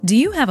Do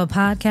you have a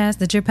podcast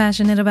that you're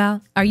passionate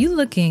about? Are you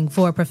looking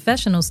for a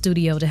professional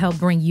studio to help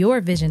bring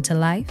your vision to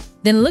life?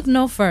 Then look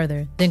no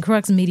further than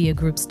Crux Media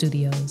Group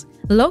Studios.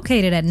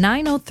 Located at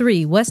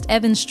 903 West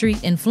Evans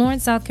Street in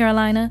Florence, South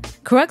Carolina,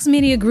 Crux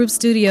Media Group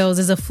Studios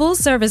is a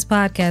full-service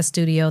podcast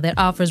studio that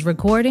offers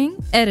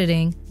recording,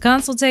 editing,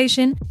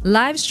 consultation,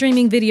 live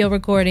streaming video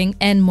recording,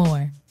 and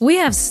more. We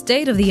have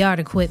state-of-the-art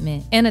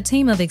equipment and a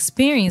team of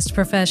experienced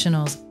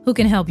professionals who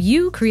can help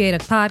you create a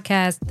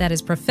podcast that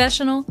is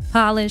professional,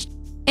 polished,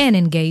 and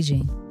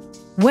engaging.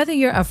 Whether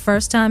you're a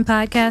first-time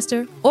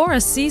podcaster or a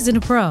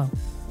seasoned pro,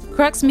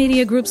 Crux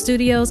Media Group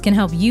Studios can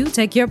help you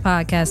take your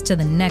podcast to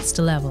the next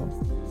level.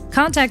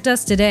 Contact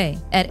us today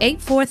at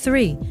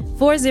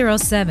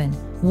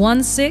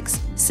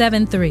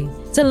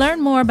 843-407-1673 to learn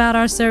more about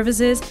our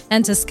services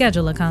and to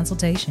schedule a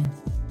consultation.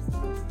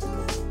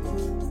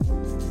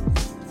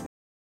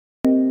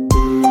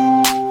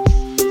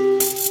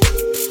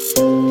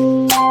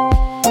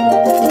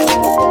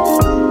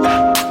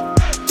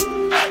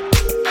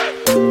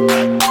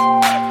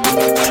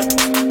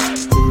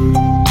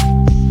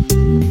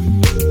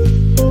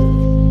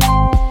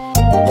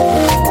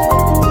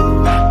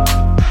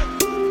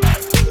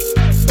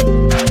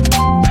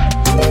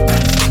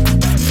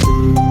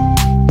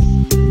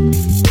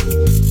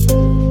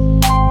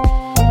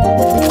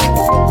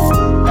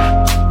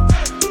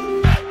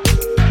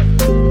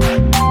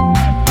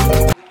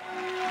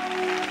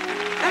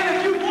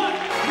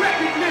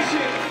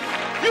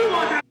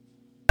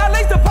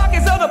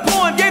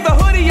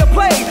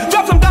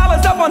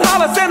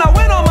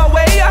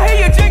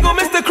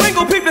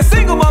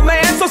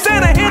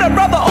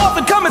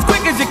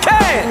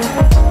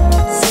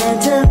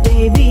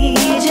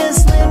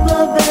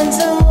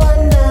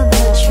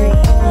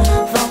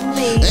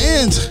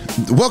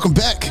 Welcome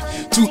back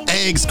to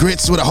Eggs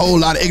Grits with a whole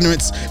lot of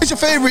ignorance. It's your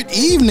favorite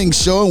evening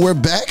show, and we're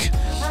back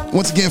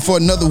once again for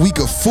another week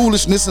of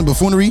foolishness and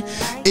buffoonery.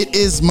 It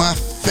is my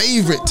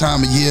favorite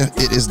time of year.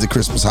 It is the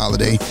Christmas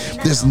holiday.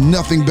 There's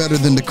nothing better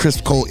than the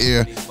crisp cold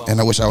air,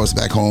 and I wish I was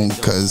back home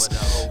because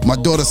my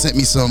daughter sent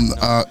me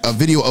a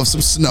video of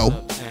some snow,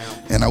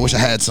 and I wish I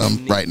had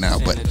some right now.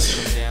 But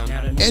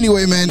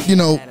anyway, man, you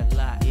know,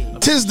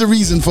 'tis the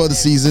reason for the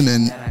season,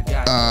 and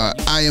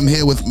I am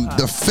here with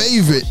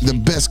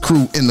the best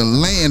crew in the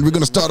land. We're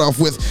gonna start off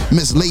with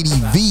Miss Lady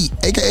V,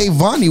 aka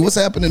Vonnie. What's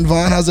happening,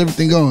 Von? How's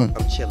everything going?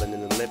 I'm chilling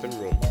in the living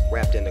room,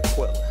 wrapped in a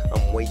quilt.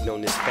 I'm waiting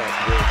on this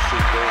fat girl.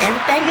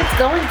 Everything is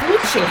going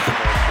Gucci.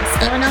 What's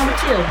going on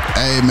with you?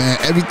 Hey man,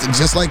 everything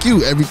just like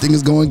you. Everything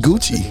is going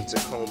Gucci.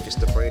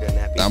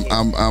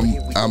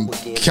 I'm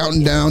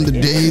counting down the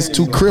days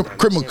to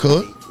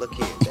Krimica. Look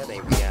here, that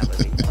ain't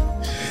reality.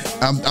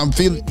 I'm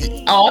feeling.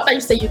 Oh, I thought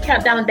you said you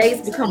count down days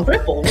to become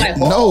crippled. Like,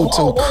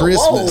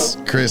 Christmas.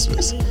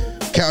 Christmas.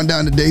 Counting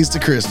down the days to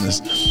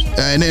Christmas.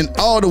 And then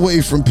all the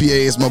way from PA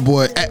is my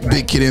boy at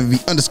Big Kid Envy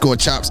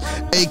 _Chops,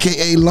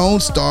 aka Lone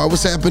Star.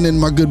 What's happening,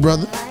 my good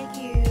brother?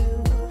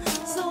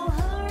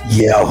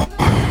 Yo.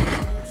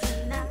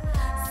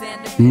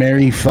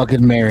 Merry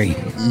fucking Mary.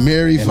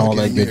 Merry and fucking all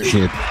that good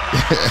shit.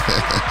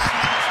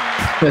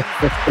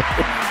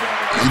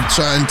 I'm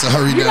trying to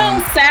hurry you down.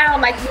 You don't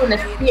sound like you're in the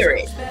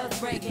spirit.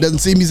 Doesn't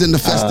seem he's in the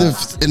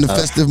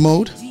festive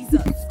mode.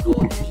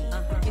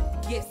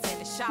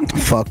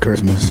 Fuck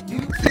Christmas.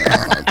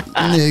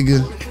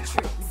 Nigga.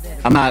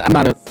 I'm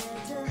not a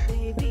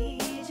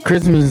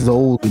Christmas is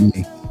old to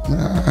me.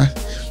 I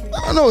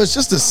don't know, it's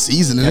just a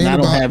season. And I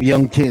don't have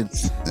young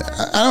kids.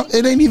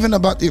 It ain't even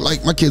about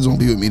like my kids won't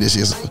be with me this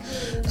year. So,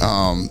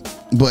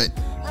 but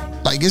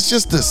like it's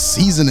just the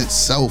season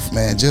itself,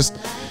 man. Just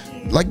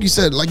like you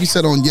said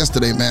on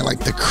yesterday, man, like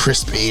the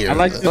crisp air. I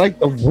like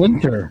the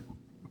winter.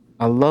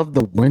 I love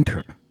the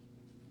winter.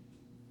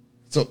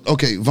 So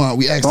okay, Von,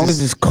 we asked as long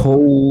as it's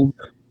cold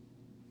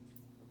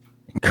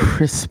and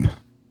crisp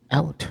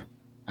out,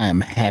 I am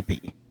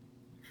happy.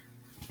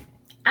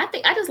 I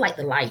just like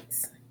the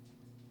lights.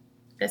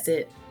 That's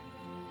it.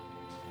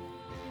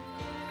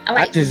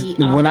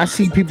 When I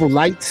see people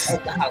lights,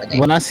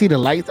 when I see the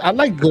lights, I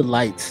like good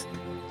lights.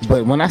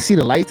 But when I see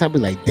the lights, I'll be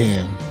like,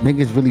 damn,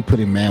 niggas really put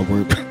in mad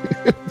work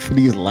for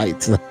these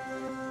lights.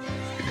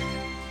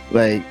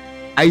 Like,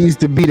 I used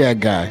to be that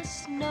guy.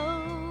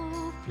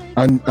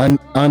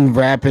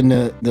 Unwrapping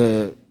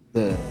the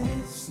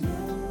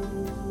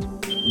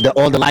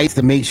all the lights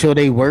to make sure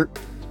they work.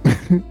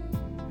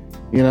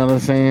 You know what I'm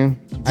saying?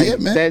 Yeah,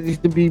 man. That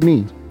used to be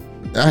me.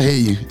 I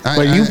hear you.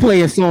 But you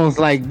playing songs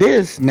like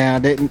this now.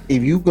 That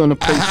if you gonna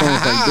play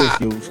songs like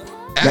this,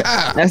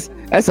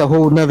 that's a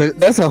whole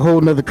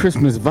nother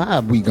Christmas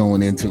vibe we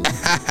going into.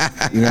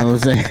 You know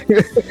what I'm saying?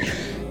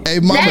 Hey,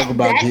 mama, talk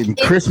about getting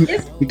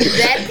Christmas.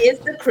 That is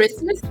the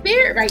Christmas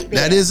spirit right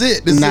there. That is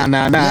it. Nah.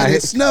 Let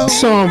it snow. That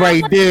song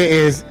right there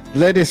is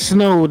 "Let It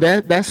Snow."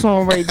 That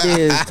song right there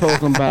is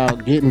talking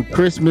about getting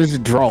Christmas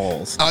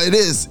draws. Oh, it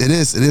is. It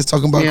is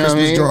talking about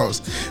Christmas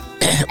draws.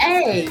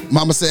 Hey.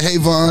 Mama said, "Hey,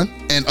 Von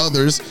and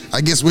others.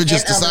 I guess we're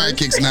just the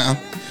sidekicks now."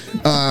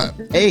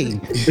 Hey,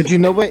 but you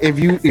know what? If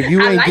you I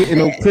ain't like getting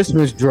no that.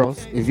 Christmas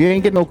draws, you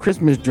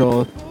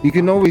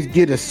can always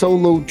get a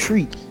solo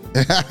treat. You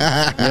know what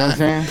I'm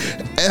saying?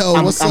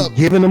 L, what's up? I'm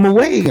giving them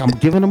away.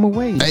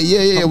 Hey,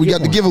 yeah. We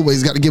got the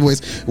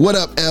giveaways. What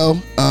up, L?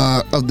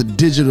 Of the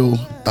Digital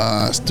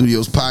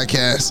Studios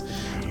podcast.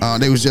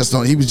 He was just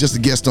a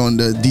guest on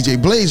the DJ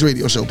Blaze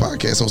Radio Show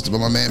podcast hosted by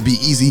my man Be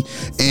Easy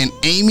and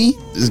Amy.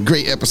 This is a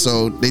great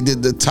episode. They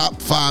did the top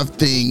 5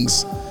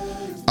 things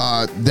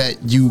that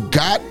you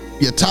got,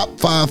 your top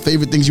 5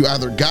 favorite things you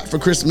either got for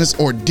Christmas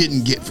or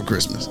didn't get for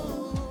Christmas.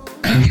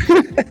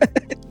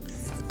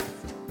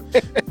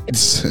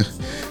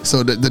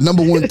 So the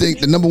number one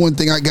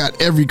thing I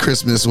got every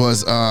Christmas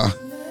was the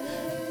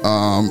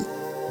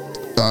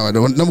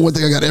number one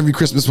thing I got every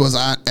Christmas was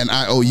an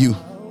IOU.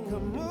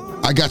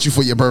 I got you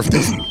for your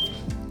birthday,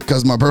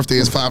 because my birthday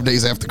is 5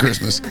 days after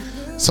Christmas.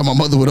 So my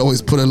mother would always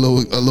put a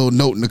little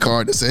note in the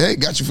card that said, "Hey,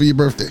 got you for your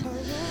birthday."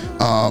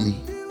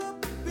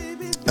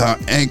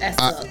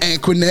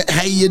 Anquinette,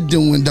 how you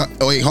doing?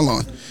 Oh wait, hold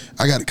on.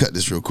 I got to cut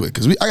this real quick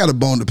because I got a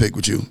bone to pick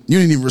with you. You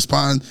didn't even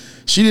respond.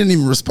 She didn't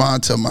even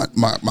respond to my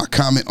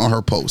comment on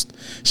her post.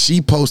 She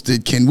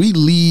posted, "Can we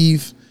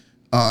leave?"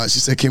 She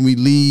said, "Can we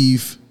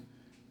leave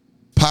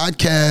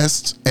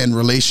podcasts and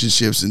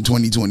relationships in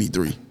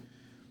 2023?"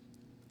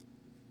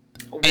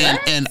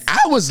 And I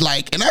was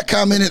like, and I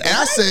commented and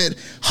I said,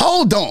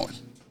 "Hold on.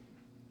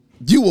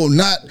 You will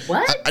not."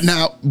 What?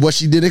 Now, what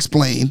she did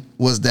explain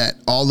was that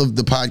all of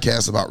the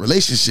podcasts about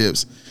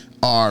relationships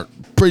are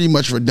pretty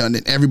much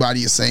redundant.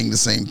 Everybody is saying the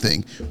same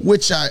thing,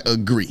 which I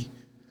agree,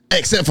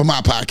 except for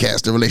my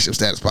podcast, the Relationship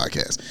Status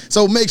Podcast.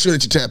 So make sure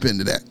that you tap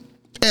into that.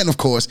 And of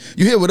course,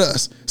 you're here with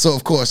us. So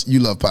of course,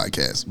 you love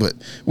podcasts, but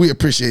we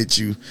appreciate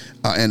you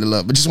and the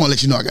love. But just want to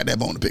let you know I got that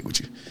bone to pick with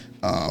you.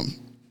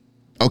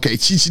 Okay,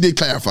 she did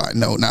clarify.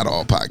 No, not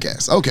all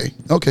podcasts. Okay.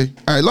 All right,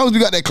 as long as we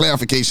got that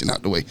clarification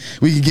out the way,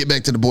 we can get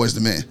back to the boys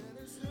to men.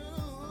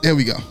 There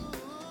we go.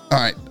 All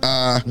right.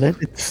 Let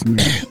it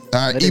snow.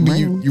 All right, EB,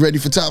 you ready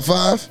for top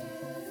 5?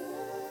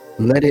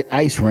 Let it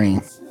ice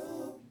rain.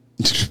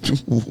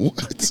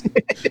 What?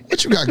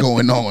 What you got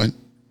going on?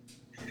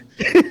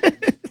 I'm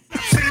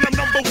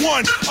number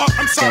 1.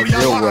 I'm sorry,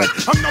 I'm lied.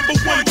 I'm number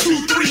 1,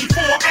 2, 3,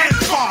 4, and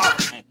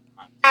 5.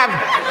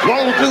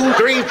 1, 2,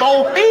 3,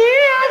 4, 5.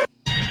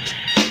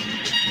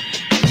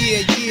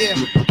 Yeah.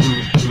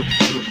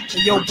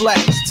 Yo, Black,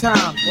 it's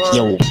time. Bro.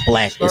 Yo,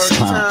 Black, it's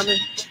time.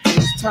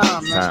 It's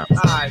time, man. All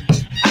right,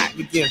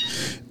 begin.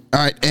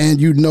 All right,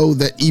 and you know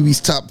that EB's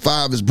Top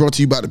 5 is brought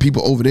to you by the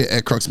people over there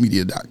at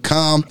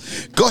cruxmedia.com.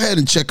 Go ahead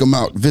and check them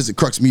out. Visit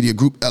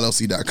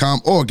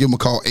cruxmediagroupllc.com or give them a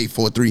call,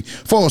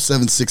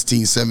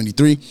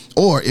 843-407-1673.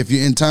 Or if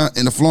you're in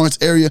the Florence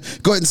area,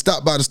 go ahead and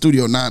stop by the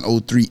studio,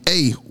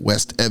 903A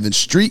West Evans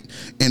Street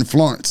in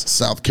Florence,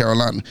 South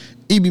Carolina.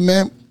 EB,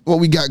 man, what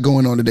we got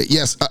going on today?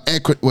 Yes,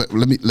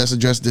 let's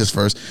address this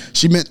first.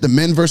 She meant the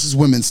men versus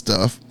women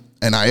stuff,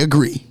 and I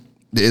agree.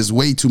 There's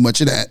way too much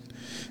of that.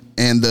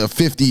 And the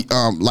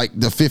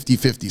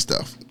 50-50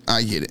 stuff.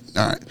 I get it.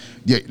 All right.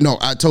 Yeah, no,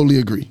 I totally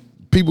agree.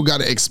 People got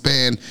to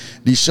expand.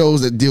 These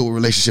shows that deal with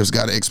relationships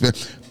got to expand.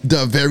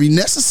 The Very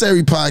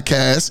Necessary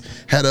podcast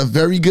had a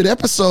very good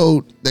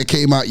episode that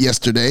came out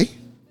yesterday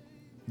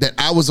that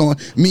I was on.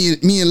 Me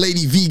and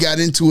Lady V got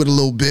into it a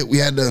little bit. We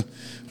had a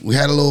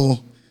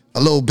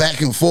little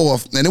back and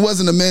forth, and it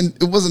wasn't a men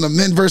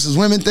versus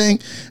women thing.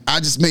 I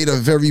just made a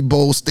very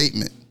bold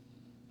statement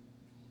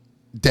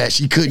that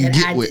she couldn't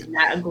get with,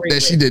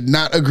 that she did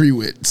not agree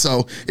with.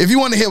 So if you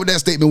want to hear what that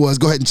statement was,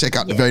 go ahead and check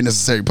out the Very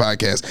Necessary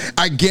podcast.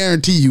 I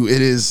guarantee you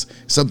it is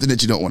something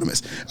that you don't want to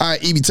miss. All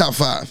right, EB, top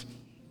 5.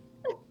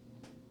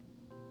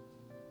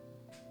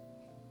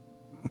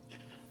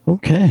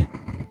 Okay.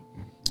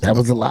 That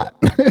was a lot.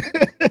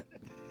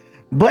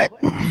 But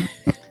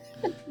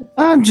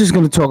I'm just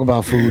going to talk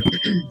about food.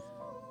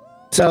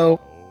 So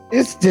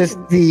it's just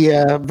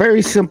the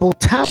very simple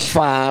top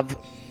 5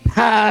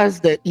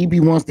 pies that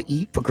EB wants to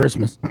eat for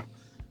Christmas.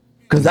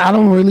 Because I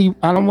don't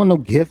want no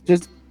gift.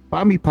 Just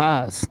buy me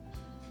pies.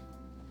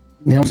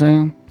 You know what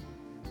I'm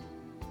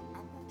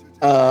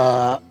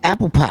saying?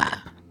 Apple pie.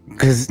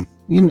 Because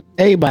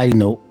everybody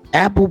know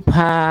apple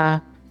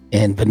pie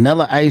and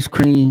vanilla ice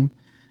cream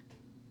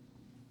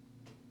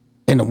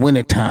in the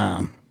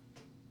wintertime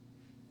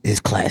is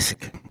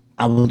classic.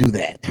 I will do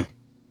that.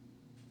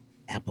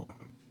 Apple.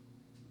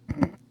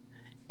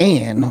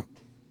 And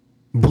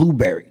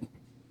blueberry.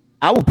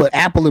 I will put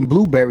apple and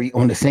blueberry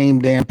on the same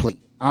damn plate.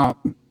 I'm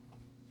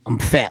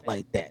fat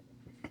like that.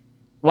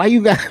 Why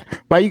you got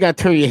to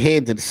turn your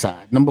head to the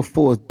side? Number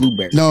 4 is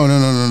blueberry. No.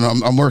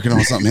 I'm working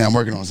on something here.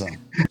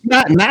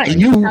 Not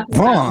you,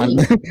 Vaughn.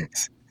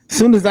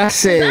 Soon as I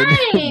said, I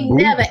ain't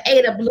never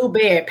ate a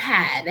blueberry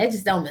pie. That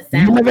just don't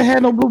sound. You never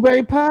had no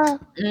blueberry pie?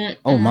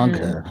 Oh my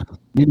God!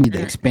 You need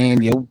to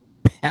expand your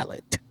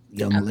palate,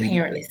 young lady.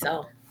 Apparently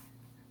so.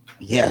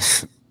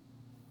 Yes.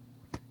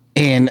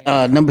 And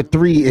number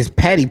 3 is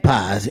patty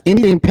pies.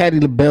 Anything Patty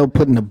LaBelle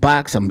put in the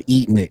box, I'm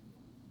eating it.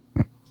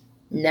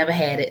 Never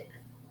had it.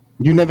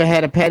 You never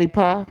had a patty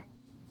pie?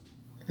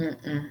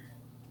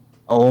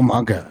 Oh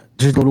my God.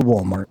 Just go to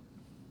Walmart.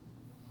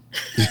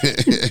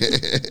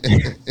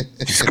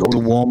 Just go to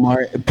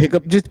Walmart and pick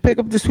up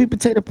the sweet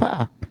potato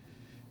pie.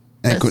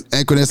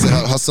 Anquinette said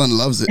her son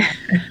loves it.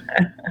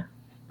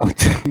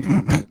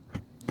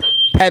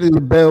 Patty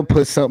LaBelle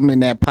put something in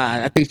that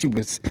pie. I think she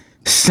was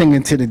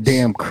singing to the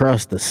damn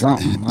crust or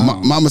something.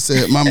 Mama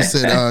said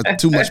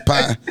too much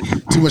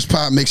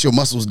pie makes your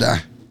muscles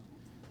die.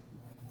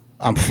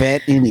 I'm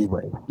fat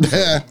anyway.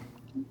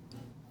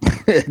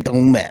 It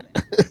don't matter.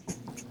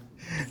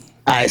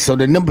 All right, so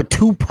the number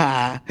 2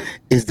 pie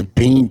is the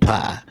bean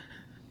pie.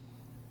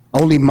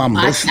 Only my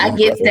Muslim I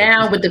get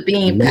down with the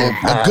bean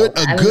pie.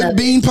 A good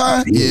bean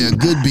pie? Yeah, a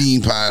good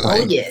bean pie.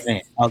 Like, oh yes.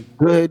 A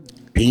good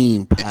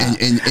bean pie.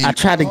 And I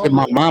tried to get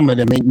my mama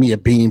to make me a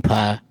bean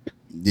pie.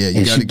 Yeah,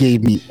 and she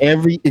gave me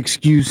every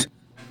excuse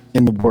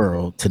in the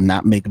world to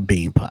not make a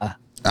bean pie.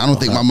 I don't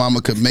think my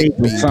mama could make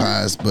bean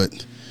pies,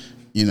 but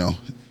you know,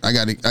 I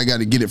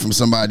gotta get it from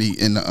somebody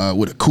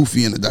with a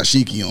kufi and a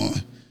dashiki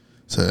on.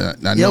 So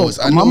I know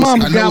my mom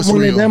got one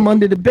real. of them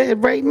under the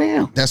bed right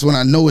now. That's when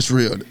I know it's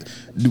real.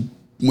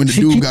 When the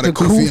She dude keep got a the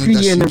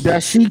kufi and a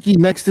dashiki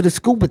next to the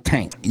scuba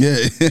tank. Yeah.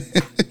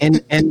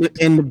 and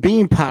the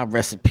bean pie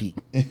recipe.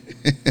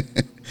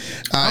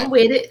 I'm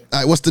with it. All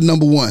right, what's the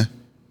number 1?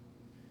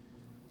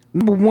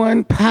 Number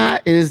 1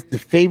 pie is the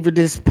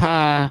favoriteest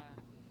pie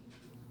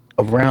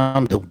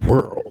around the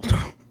world.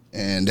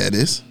 And that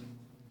is?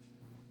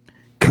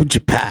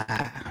 Coochie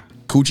pie.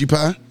 Coochie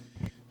pie?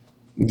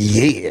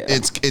 Yeah.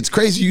 It's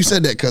crazy you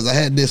said that because I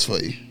had this for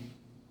you.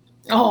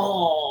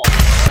 Oh.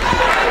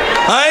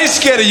 I ain't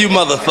scared of you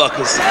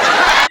motherfuckers.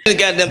 The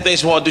goddamn thing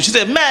she want to do. She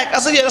said, Mac. I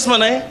said, yeah, that's my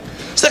name.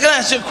 She said, can I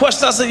ask you a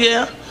question? I said,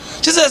 yeah.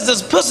 She says,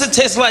 does pussy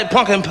taste like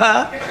pumpkin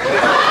pie?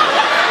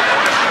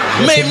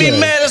 Made me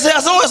mad as hell. I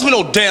said, don't ask me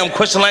no damn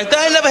question like that.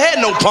 I ain't never had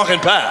no pumpkin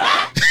pie.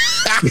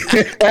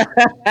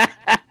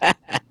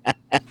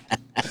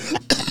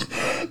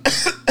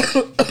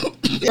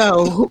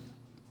 Yo.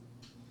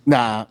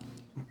 Nah.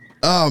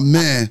 Oh,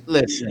 man.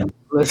 Listen.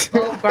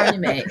 Oh, Bernie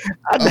Mac.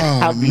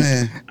 I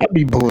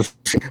be bullshit.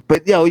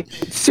 But yo,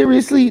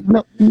 seriously,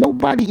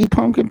 nobody eat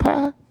pumpkin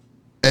pie?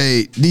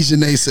 Hey,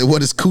 Dejanay said,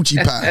 what is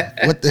coochie pie?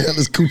 What the hell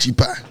is coochie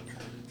pie?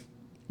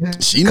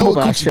 She know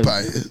what coochie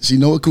pie is. She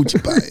know what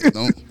coochie pie is.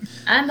 Don't.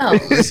 I know.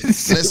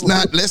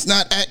 Let's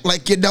not act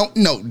like you don't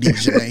know,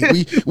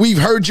 DJ. We've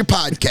heard your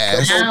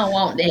podcast. I don't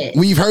want that.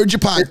 We've heard your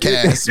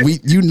podcast.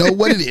 You know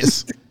what it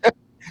is.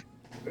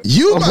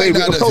 You might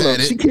not have had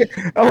it.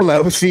 Hold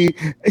up. She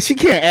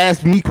can't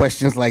ask me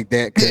questions like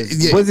that.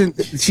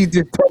 Wasn't she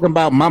just talking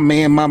about my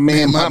man?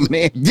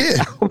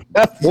 Yeah.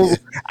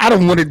 I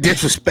don't want to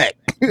disrespect.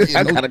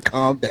 I gotta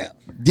calm down.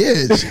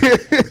 Yeah.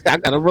 I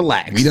gotta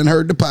relax. We done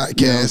heard the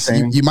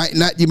podcast. You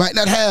might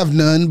not have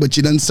none, but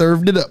you done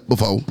served it up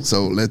before.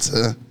 So let's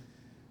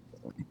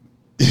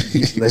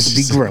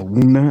be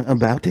grown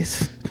about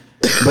this.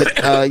 But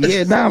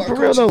for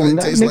real though,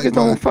 niggas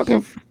don't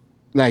fucking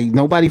like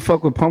nobody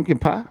fuck with pumpkin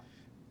pie.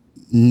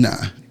 Nah.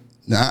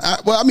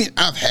 I mean,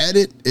 I've had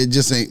it. It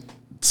just ain't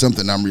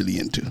something I'm really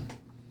into.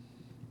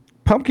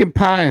 Pumpkin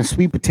pie and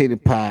sweet potato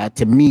pie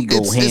to me go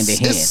hand in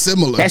hand. It's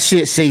similar. That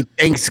shit say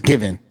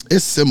Thanksgiving.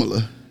 It's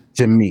similar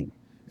to me.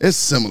 It's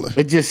similar.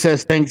 It just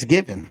says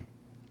Thanksgiving.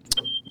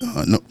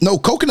 No,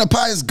 coconut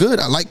pie is good.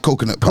 I like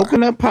coconut pie.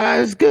 Coconut pie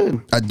is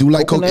good. I do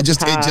like coconut. It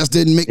just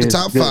didn't make the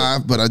top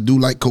 5, but I do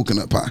like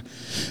coconut pie.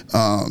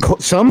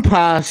 Some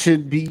pie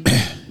should be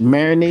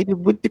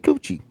marinated with the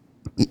coochie.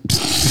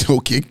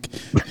 Okay.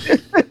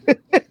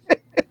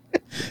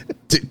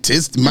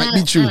 This might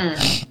be true.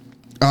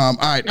 All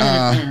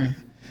right.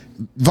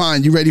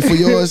 Vaughn, you ready for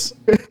yours?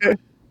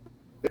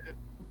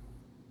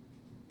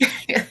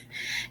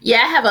 Yeah,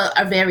 I have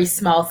a very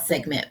small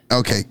segment.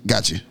 Okay,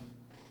 got you.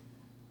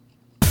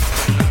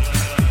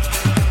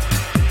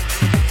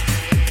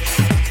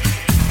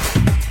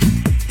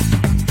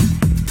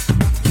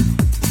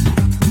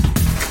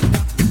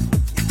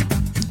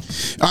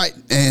 All right,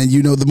 and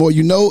the more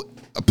you know,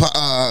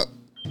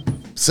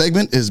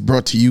 segment is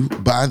brought to you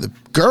by the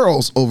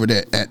girls over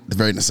there at the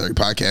Very Necessary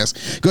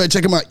Podcast. Go ahead and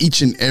check them out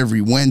each and every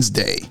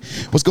Wednesday.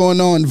 What's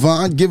going on,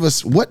 Vaughn? Give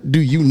us, what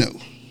do you know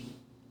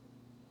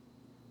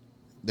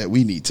that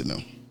we need to know?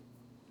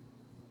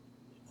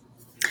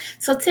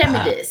 So tell me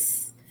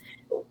this.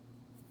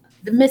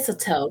 The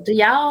mistletoe. Do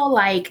y'all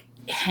like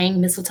hang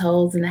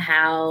mistletoes in the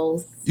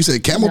house? You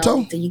said camel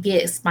toe? Do you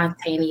get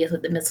spontaneous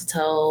with the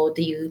mistletoe?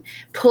 Do you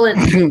pull it?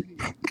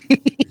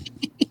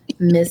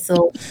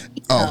 Mistletoe.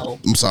 Oh,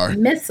 I'm sorry.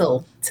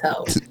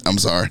 Mistletoe. I'm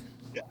sorry.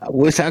 I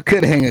wish I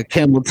could hang a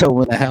camel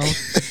toe in the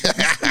house.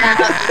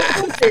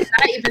 Did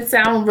not even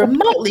sound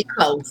remotely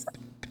close.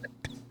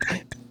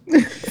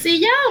 See,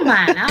 y'all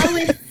mind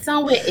always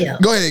somewhere else.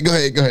 Go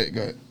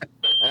ahead.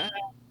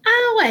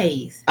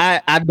 Always.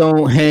 I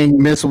don't hang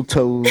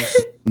mistletoes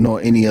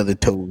nor any other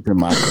toes in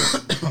my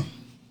house.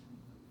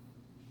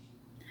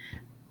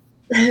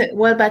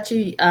 What about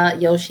you,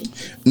 Yoshi?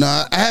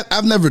 No,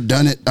 I've never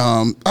done it.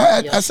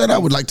 I said I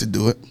would like to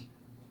do it.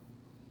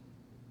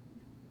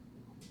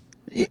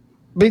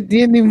 But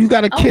then you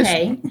got to kiss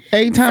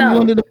every time you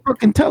under the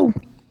fucking toe.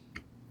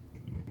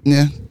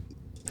 Yeah.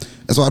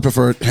 That's why I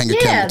prefer hanging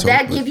camel toe.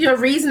 Yeah, that gives you a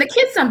reason to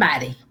kiss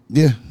somebody.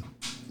 Yeah.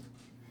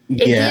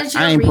 It gives you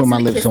I a ain't put reason my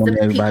to lips kiss on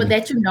the everybody. people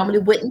that you normally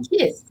wouldn't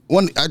kiss.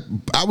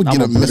 I would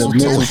get a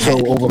mistletoe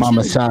hat over my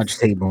massage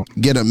table.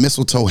 Get a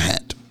mistletoe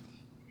hat.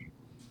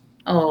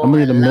 Oh, I'm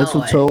gonna get a Lord.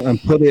 mistletoe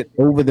and put it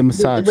over the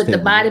massage with table.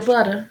 the body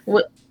butter.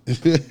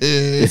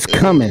 It's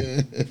coming.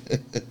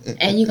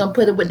 And you gonna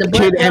put it with the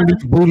butter. Kid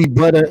Envy's booty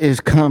butter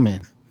is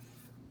coming.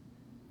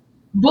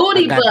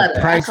 Booty butter.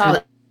 I call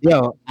it.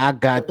 Yo, I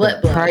got the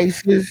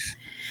prices.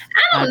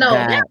 I don't know.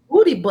 That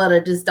booty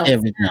butter just don't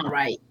sound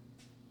right.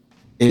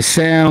 It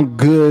sound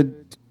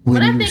good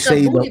when you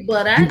say booty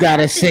butter, you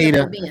gotta say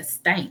the being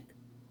stank.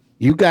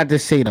 You got to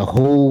say the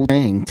whole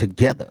thing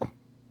together.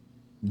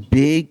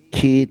 Big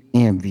Kid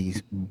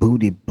Envy's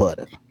booty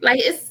butter. Like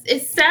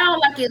it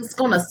sounds like it's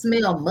gonna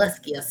smell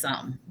musky or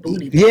something.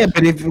 Booty butter. Yeah,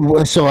 but if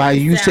so,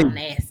 you say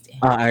nasty.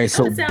 All right,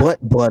 so butt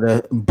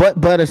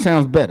butter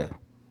sounds better.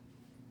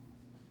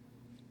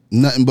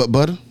 Nothing but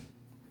butter.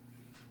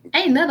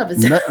 Ain't none of it.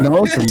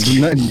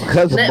 Nothing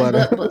because of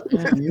butter.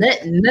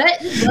 Nothing but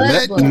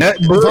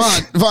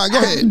butter. Vaughn, go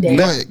ahead.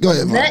 Go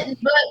ahead, Vaughn. Nothing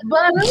but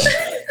butter.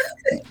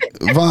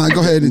 Vaughn, go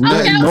ahead and go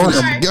ahead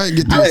and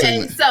get this.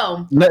 Okay,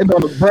 so nothing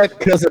on the butt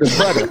because of the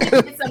butter.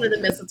 Get some of the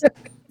mistletoe.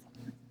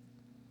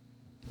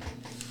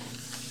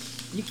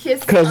 You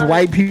kiss because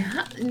white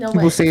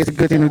people say it's a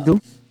good thing to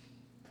do.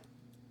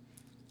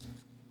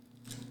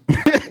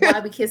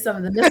 Why we kiss some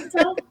of the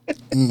mistletoe?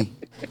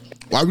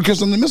 Why we kiss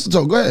some of the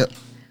mistletoe? Go ahead.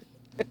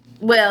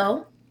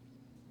 Well,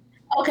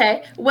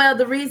 okay. Well,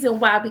 the reason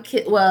why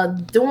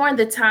during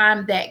the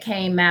time that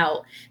came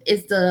out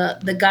is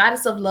the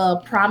goddess of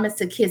love promised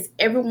to kiss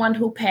everyone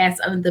who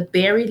passed under the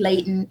berry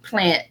laden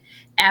plant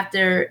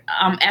after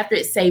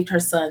it saved her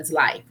son's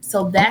life.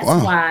 So that's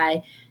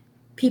why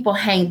people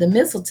hang the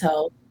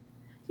mistletoe.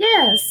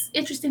 Yes,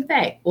 interesting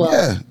fact. Well,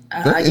 yeah,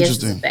 I guess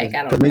it's a fact.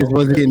 I don't know.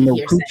 Wasn't getting no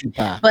coochie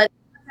pie. But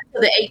to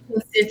the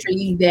 18th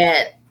century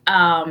that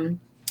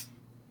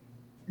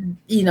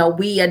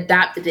we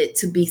adopted it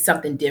to be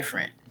something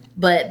different.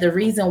 But the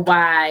reason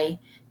why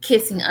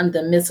kissing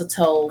under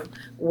mistletoe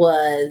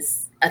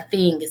was a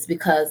thing is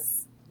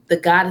because the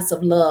goddess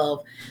of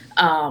love,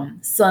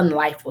 son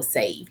life was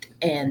saved,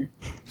 and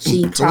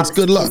she promised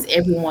to kiss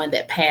everyone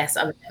that passed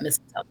under that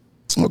mistletoe.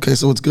 Okay,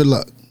 so it's good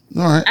luck.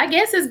 All right. I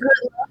guess it's good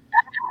luck.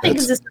 I think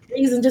it's just a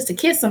reason just to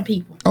kiss some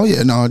people. Oh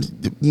yeah, no.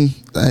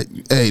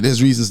 Hey,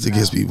 there's reasons to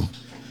kiss people,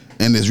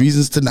 and there's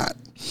reasons to not.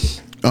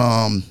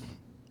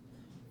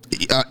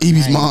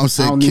 Evie's mom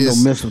said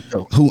kiss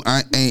who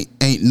I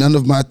ain't none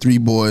of my three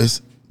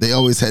boys. They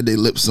always had their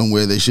lips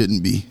somewhere they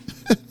shouldn't be.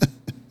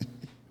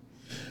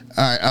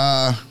 All right,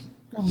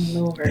 oh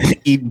Lord.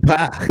 Eating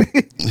pie.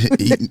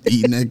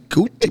 eating that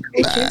coochie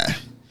pie.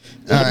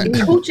 All right.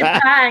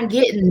 Coochie pie and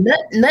getting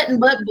nothing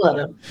but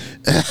butter.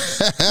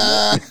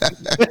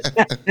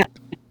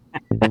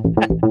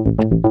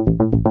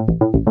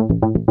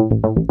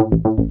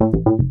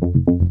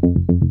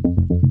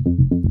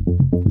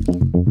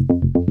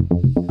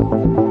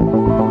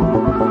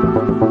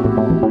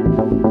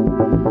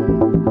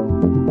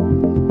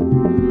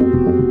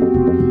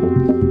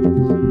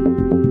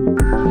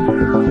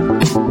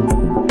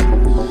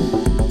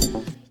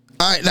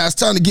 Now it's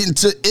time to get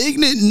into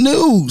ignorant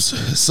news.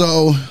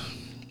 So,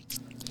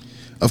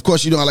 of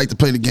course, I like to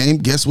play the game.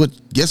 Guess what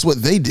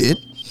they did?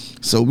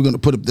 So we're gonna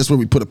this where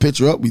we put a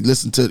picture up. We get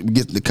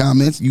the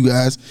comments. You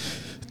guys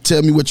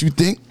tell me what you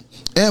think,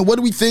 and what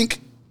do we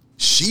think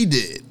she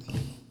did?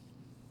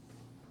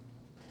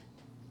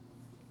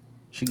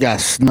 She got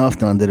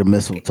snuffed under the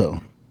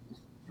mistletoe.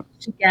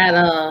 She got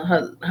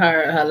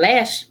her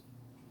lash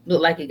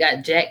looked like it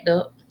got jacked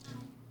up.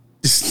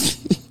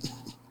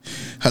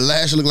 Her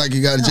lash looked like it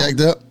got jacked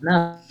up?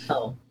 No.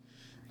 All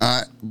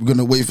right, we're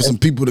gonna wait for some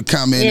people to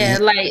comment. Yeah,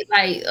 like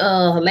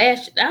her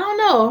lash. I don't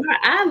know. Her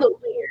eye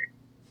look weird.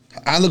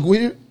 I look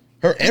weird.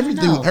 Her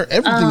everything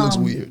looks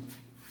weird.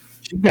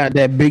 She got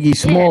that Biggie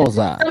Smalls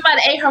eye.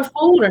 Somebody ate her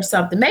food or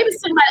something. Maybe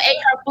somebody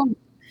ate her food.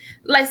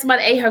 Like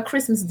somebody ate her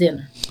Christmas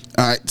dinner.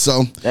 All right,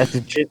 so that's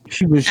the chick.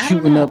 She was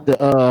shooting up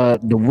the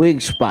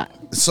wig spot.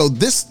 So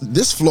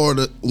this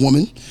Florida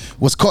woman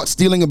was caught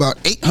stealing about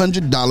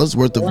 $800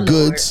 worth of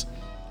goods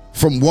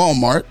from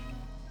Walmart,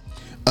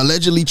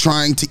 allegedly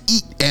trying to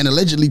eat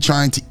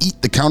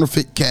the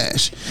counterfeit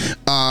cash.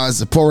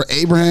 Zipporah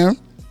Abraham,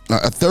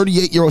 a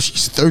 38-year-old,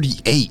 she's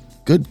 38.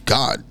 Good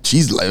God,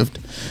 she's lived.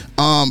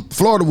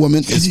 Florida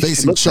woman is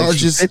facing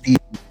charges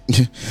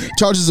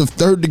of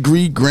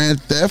third-degree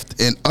grand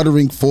theft and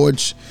uttering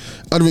forged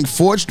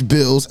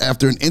bills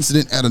after an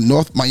incident at a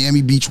North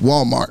Miami Beach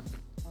Walmart.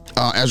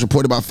 As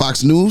reported by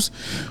Fox News,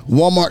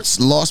 Walmart's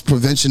loss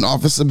prevention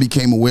officer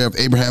became aware of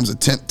Abraham's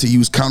attempt to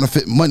use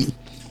counterfeit money,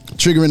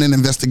 triggering an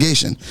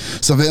investigation.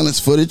 Surveillance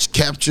footage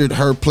captured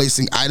her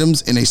placing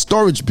items in a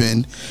storage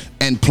bin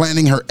and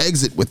planning her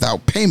exit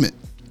without payment.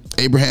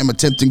 Abraham,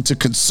 attempting to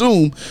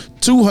consume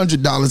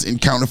 $200 in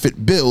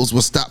counterfeit bills,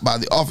 was stopped by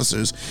the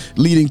officers,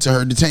 leading to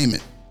her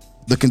detainment.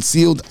 The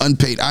concealed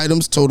unpaid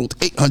items totaled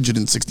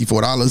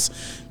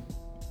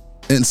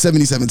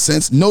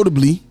 $864.77.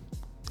 Notably,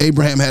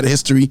 Abraham had a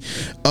history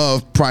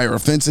of prior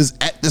offenses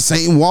at the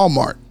same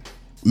Walmart,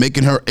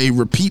 making her a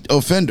repeat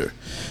offender.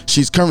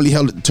 She's currently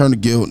held at Turner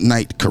Gill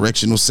Knight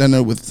Correctional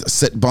Center with a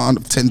set bond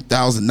of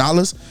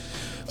 $10,000.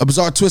 A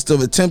bizarre twist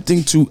of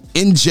attempting to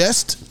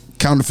ingest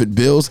counterfeit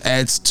bills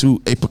adds to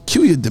a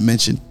peculiar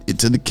dimension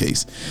into the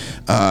case.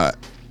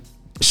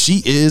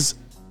 She is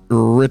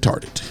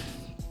retarded.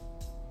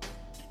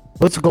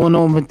 What's going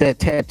on with that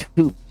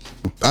tattoo?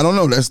 I don't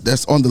know.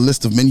 That's on the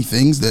list of many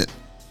things that.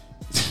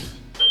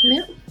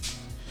 Yeah.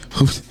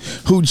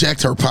 Who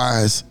jacked her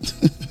pies?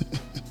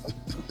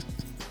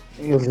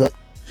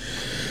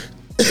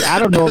 I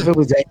don't know if it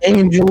was an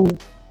angel,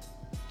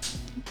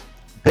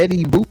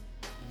 Betty Boop.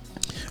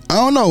 I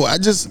don't know. I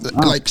just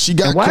like she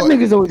got. And why caught.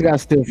 niggas always got to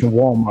steal from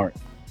Walmart?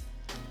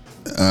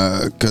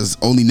 Because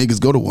only niggas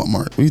go to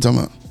Walmart. What are you talking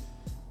about?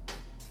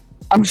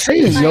 I'm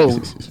saying, yo,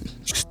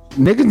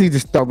 niggas need to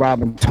start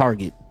robbing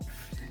Target.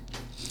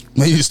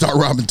 Maybe you start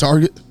robbing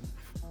Target.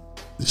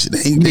 Shit,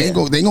 they ain't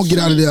gonna get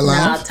out of there alive.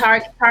 Nah,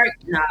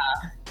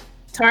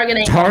 Target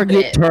ain't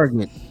Target.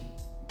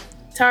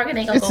 Target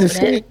ain't gonna go for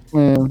that.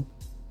 Man,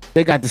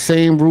 they got the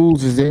same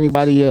rules as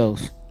anybody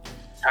else.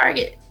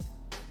 Target.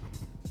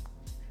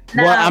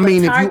 Well, I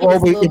mean,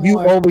 if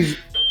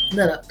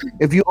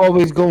you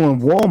always go in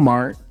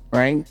Walmart,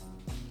 right?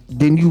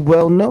 Then you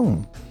well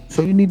known.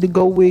 So you need to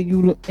go where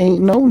you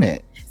ain't known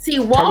at. See,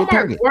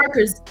 Walmart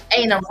workers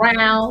ain't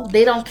around.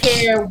 They don't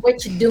care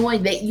what you're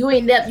doing. That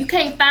you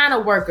can't find a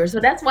worker. So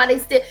that's why they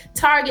still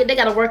Target. They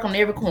got to work on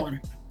every corner.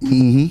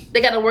 Mm-hmm.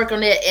 They got to work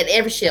on that at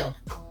every shelf.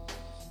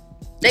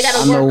 They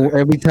got to work. I know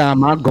every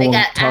time I go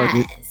to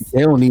Target,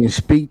 they don't even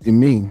speak to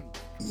me.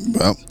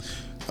 Well,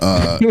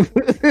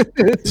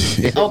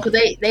 because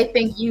they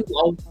think you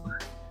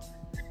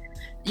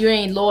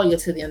ain't loyal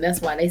to them. That's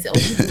why they say,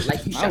 you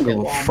like you shop at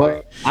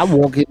Walmart. I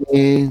walk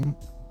in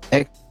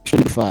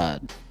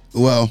extrified.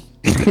 Well,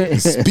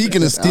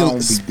 speaking of stealing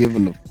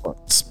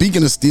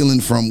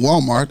from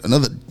Walmart,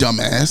 another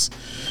dumbass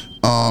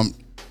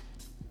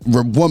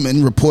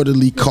woman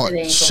reportedly caught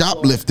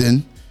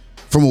shoplifting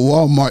from a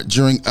Walmart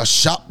during a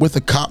Shop with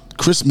a Cop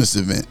Christmas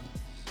event.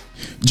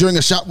 During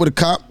a Shop with a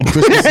Cop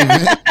Christmas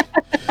event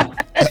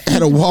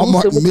at a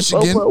Walmart in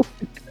Michigan,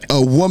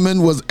 a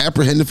woman was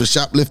apprehended for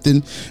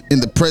shoplifting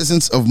in the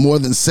presence of more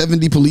than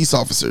 70 police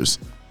officers.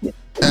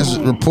 As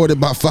reported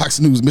by Fox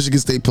News, Michigan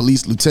State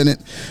Police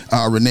Lieutenant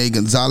Renee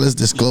Gonzalez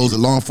disclosed that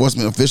law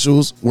enforcement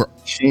officials were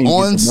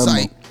on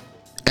site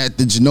at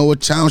the Genoa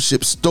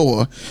Township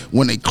store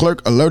when a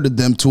clerk alerted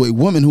them to a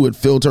woman who had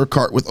filled her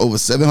cart with over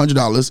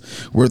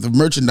 $700 worth of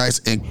merchandise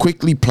and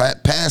quickly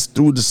passed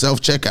through the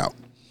self-checkout.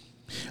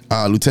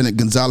 Lieutenant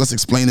Gonzalez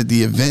explained that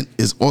the event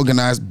is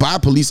organized by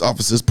police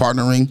officers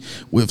partnering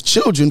with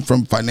children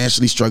from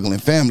financially struggling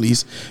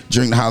families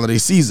during the holiday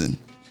season.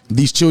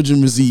 These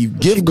children receive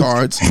gift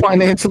cards,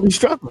 financially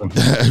struggling,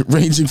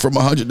 ranging from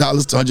 $100 to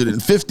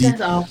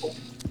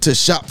 $150 to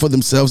shop for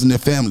themselves and their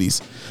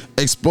families.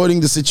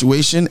 Exploiting the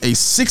situation, a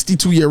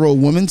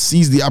 62-year-old woman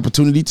seized the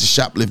opportunity to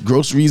shoplift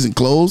groceries and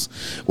clothes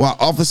while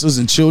officers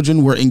and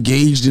children were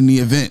engaged in the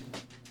event.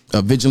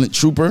 A vigilant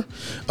trooper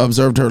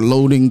observed her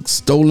loading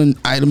stolen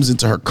items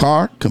into her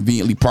car,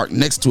 conveniently parked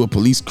next to a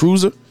police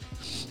cruiser.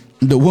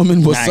 The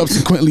woman was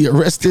subsequently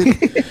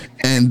arrested,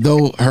 and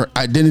though her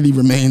identity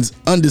remains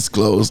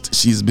undisclosed,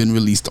 she's been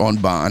released on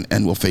bond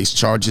and will face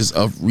charges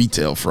of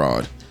retail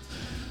fraud.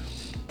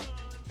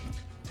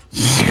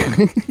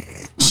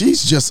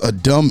 She's just a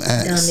dumb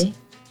ass. Dummy.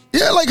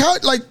 Yeah, like how,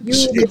 like I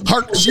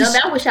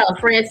wish I was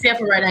Fred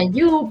Sanford right now.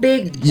 You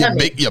big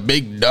dummy. You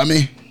big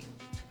dummy.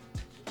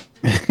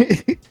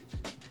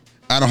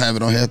 I don't have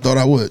it on here. I thought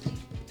I would.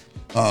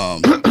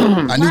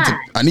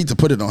 I need to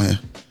put it on here.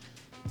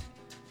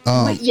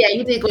 Yeah,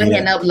 you did go ahead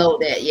and upload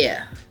that.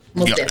 Yeah,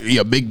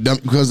 yeah, big dumb,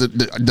 because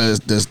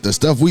the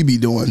stuff we be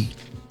doing.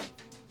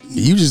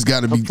 You just got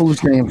to be.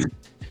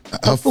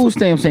 Her food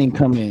stamps ain't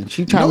coming in.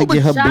 She trying to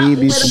get her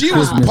baby some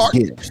Christmas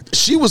gifts.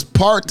 She was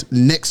parked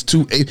next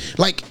to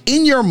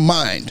in your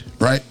mind,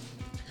 right?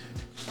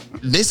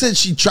 They said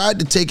she tried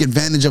to take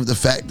advantage of the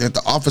fact that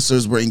the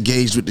officers were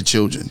engaged with the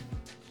children.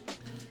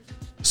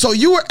 So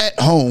you were at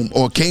home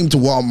or came to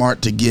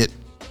Walmart to get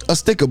a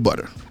stick of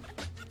butter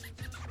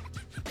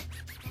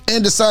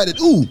and decided,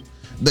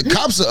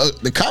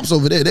 the cops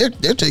over there,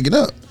 they're taking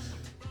up.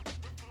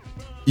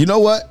 You know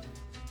what?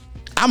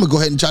 I'm gonna go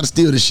ahead and try to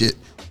steal this shit.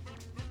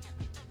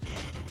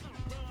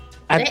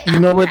 You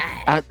know what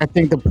I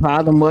think the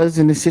problem was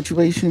in this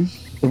situation?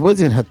 It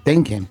wasn't her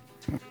thinking.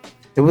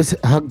 It was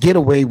her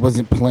getaway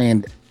wasn't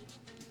planned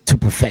to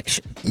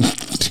perfection.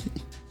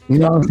 You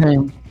know what I'm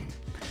saying?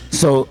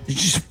 So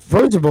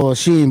first of all,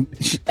 she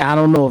I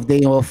don't know if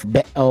they off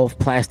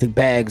plastic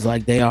bags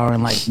like they are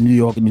in like New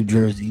York and New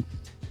Jersey.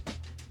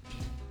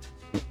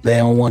 They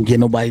don't want to get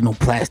nobody no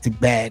plastic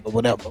bag or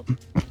whatever.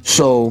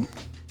 So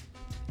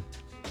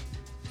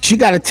she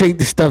got to take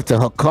the stuff to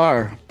her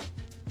car.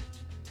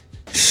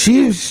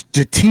 She's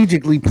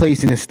strategically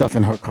placing this stuff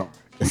in her car.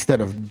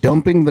 instead of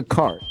dumping the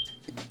cart.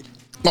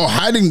 Oh,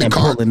 hiding the and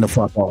cart. Pulling the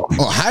fuck off.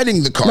 Oh,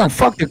 hiding the cart. No,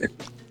 fuck it.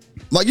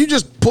 Like you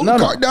just pull the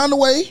cart down the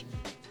way,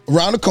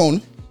 around the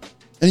corner,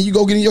 and you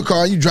go get in your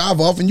car and you drive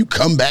off and you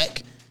come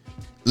back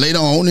later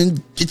on and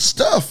get your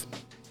stuff.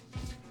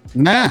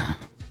 Nah.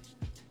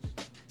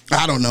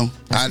 I don't know.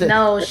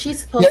 No, she's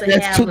supposed to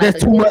have like a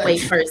getaway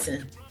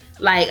person.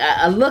 Like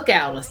a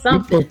lookout or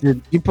something.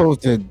 You're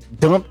supposed to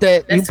dump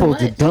that. That's You're supposed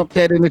to dump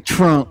that in the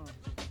trunk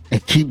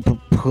and keep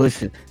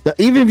pushing.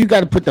 Even if you got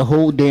to put the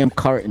whole damn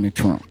cart in the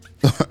trunk.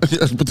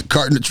 Just put the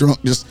cart in the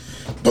trunk. Just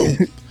boom.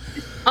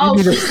 Oh,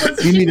 you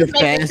she was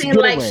making it seem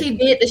like she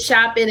did the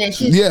shopping and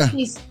she's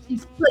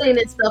putting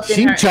this stuff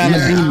in her. She trying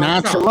to be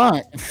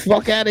nonchalant. Trunk.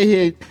 Fuck out of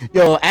here,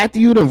 yo! After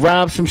you done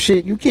robbed some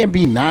shit, you can't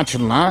be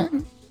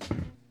nonchalant.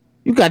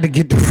 You got to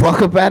get the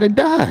fuck up out of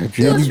Dodge.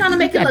 She was trying to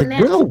make it look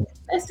natural. Go.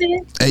 That's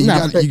it. Hey,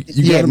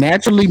 you gotta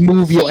naturally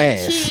move your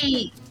ass.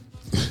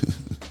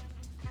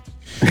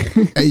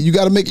 Hey, you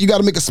gotta make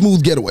a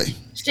smooth getaway.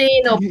 She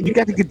ain't no. You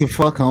got to get the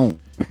fuck home.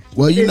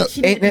 Well, you know,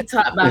 she needs to be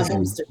taught by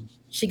Booster.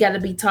 She got to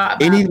be taught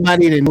by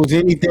anybody that knows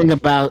anything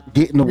about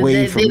getting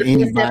away from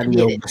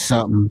anybody or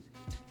something.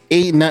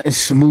 Ain't nothing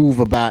smooth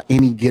about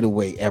any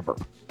getaway ever.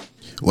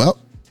 Well,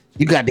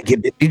 you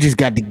just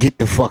got to get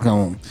the fuck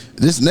home.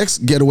 This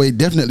next getaway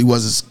definitely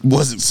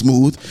wasn't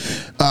smooth.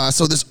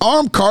 So this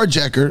armed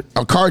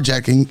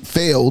carjacking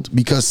failed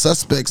because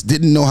suspects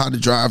didn't know how to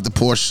drive the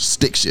Porsche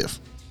stick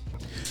shift.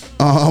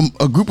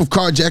 A group of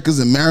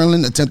carjackers in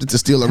Maryland attempted to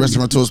steal a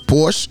restaurateur's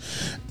Porsche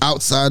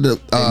outside the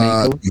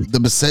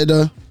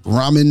Bethesda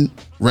Ramen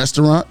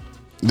restaurant.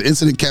 The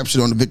incident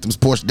captured on the victim's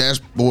Porsche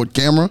dashboard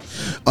camera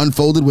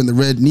unfolded when the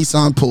red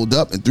Nissan pulled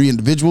up and 3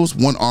 individuals,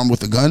 one armed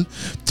with a gun,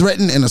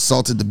 threatened and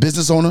assaulted the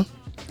business owner.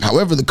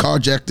 However, the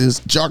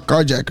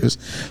carjackers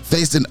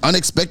faced an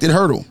unexpected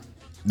hurdle: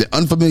 the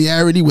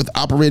unfamiliarity with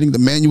operating the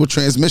manual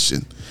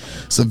transmission.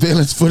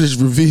 Surveillance footage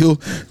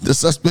revealed the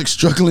suspect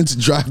struggling to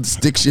drive the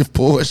stick shift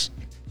Porsche.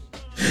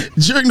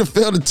 During the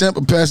failed attempt,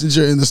 a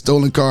passenger in the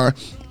stolen car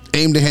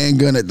aimed a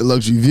handgun at the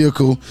luxury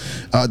vehicle.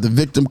 The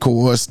victim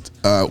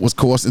was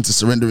coerced into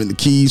surrendering the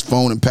keys,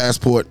 phone, and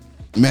passport.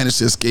 Managed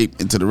to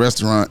escape into the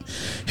restaurant.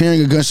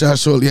 Hearing a gunshot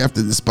shortly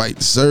after, despite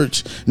the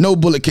search, no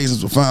bullet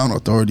casings were found.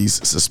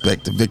 Authorities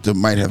suspect the victim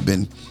might have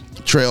been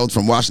trailed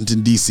from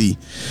Washington, D.C.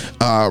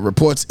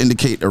 Reports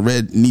indicate a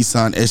red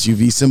Nissan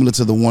SUV similar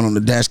to the one on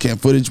the dash cam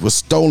footage was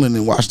stolen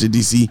in Washington,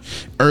 D.C.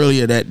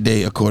 earlier that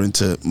day, according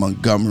to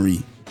Montgomery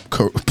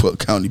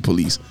County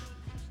Police.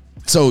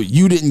 So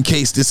you didn't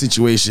case this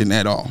situation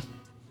at all?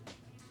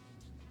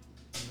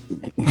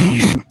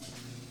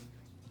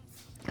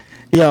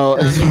 Yo,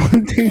 it's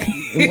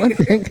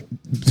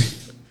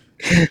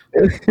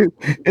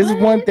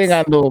one thing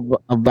I know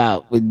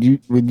about when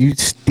you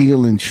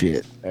stealing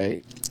shit,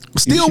 right?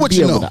 Steal what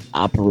you know.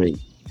 Operate.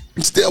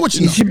 Steal what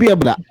you know. You should be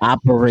able to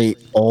operate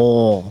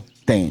all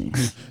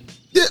things.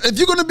 Yeah, if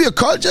you're gonna be a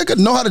carjacker,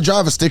 know how to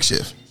drive a stick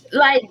shift.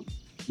 Like,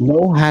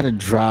 know how to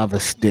drive a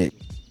stick.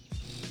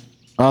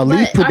 At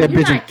least put that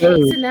bitch in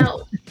third.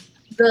 Out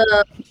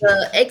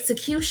the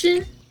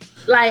execution.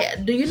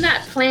 Like, do you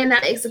not plan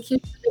out execution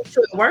to make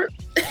sure it works?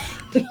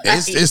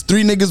 It's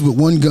 3 niggas with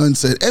one gun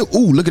said, "Hey,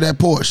 ooh, look at that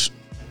Porsche.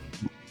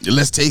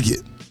 Let's take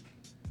it.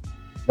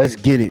 Let's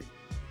get it."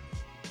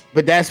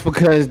 But that's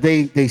because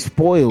they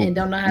spoiled and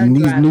don't know how to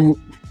drive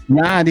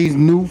it. These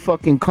new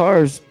fucking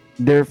cars,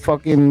 they're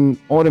fucking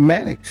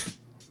automatics.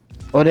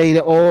 Or they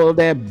all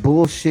that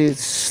bullshit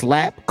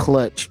slap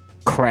clutch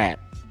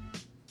crap.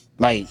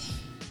 Like,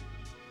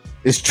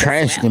 it's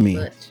trash to me.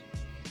 Clutch.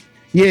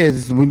 Yeah,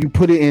 it's when you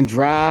put it in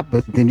drive,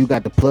 but then you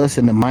got the plus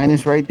and the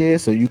minus right there,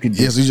 so you could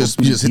you just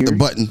hit the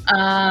button.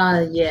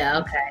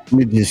 Yeah, okay.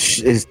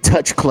 It's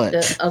touch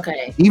clutch.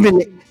 Okay.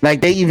 Even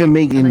like they even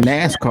make in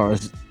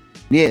NASCARs.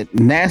 Yeah,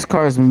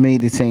 NASCARs are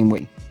made the same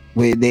way,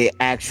 where they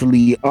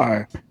actually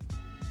are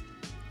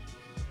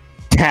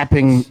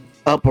tapping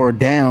up or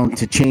down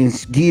to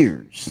change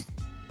gears.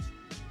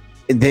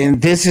 And then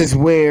this is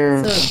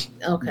where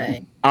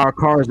our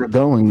cars are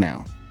going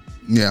now.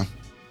 Yeah.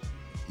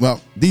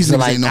 Well, these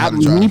things ain't know how to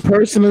drive. Me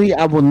personally,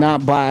 I will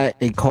not buy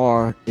a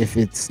car if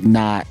it's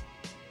not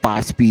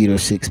 5-speed or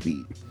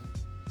 6-speed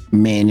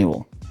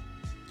manual.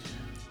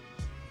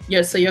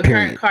 Yeah, so your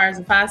current car is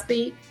a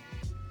 5-speed?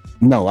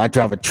 No, I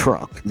drive a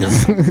truck.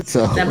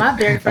 So now my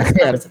very first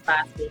car was a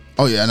 5-speed.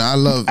 Oh yeah, and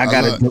I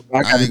got a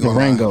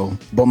Durango,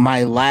 but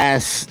my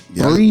last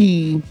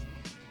three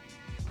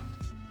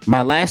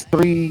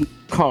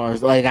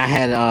cars, like I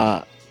had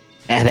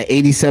an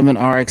 87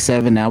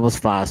 RX-7 that was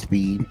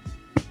 5-speed.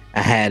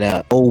 I had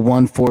a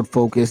 01 Ford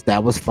Focus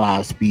that was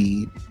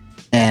 5-speed,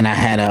 and I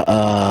had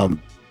a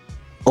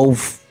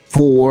 05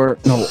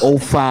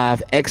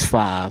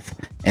 X5,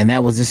 and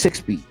that was a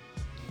 6-speed.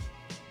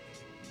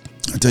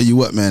 I tell you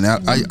what, man,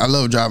 I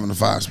love driving the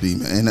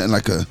 5-speed, man, and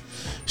like a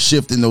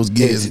shift in those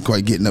gears and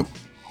quite getting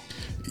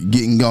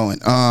going.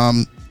 All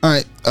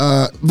right,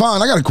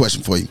 Vaughn, I got a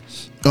question for you.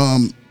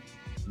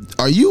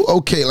 Are you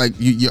okay? Like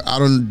you're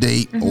out on a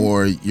date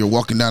or you're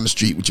walking down the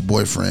street with your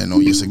boyfriend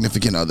or your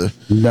significant other.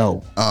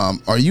 No.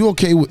 Are you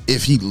okay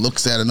if he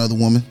looks at another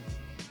woman?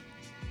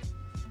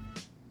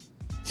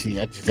 See,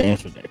 I just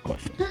answered that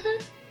question.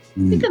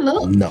 He can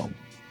look. No.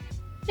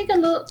 He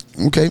can look.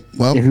 Okay.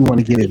 Well, if you want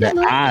to get He it, can that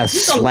look. eye He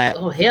gonna- slap.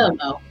 Oh hell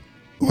no.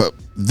 Well,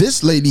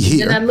 this lady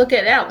here. Then I look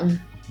at that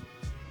one.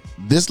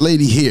 This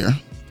lady here,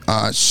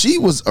 she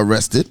was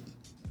arrested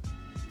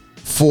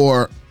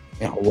for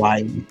In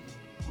Hawaii.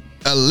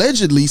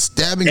 allegedly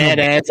stabbing Bad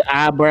her. ass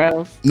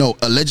eyebrows. No,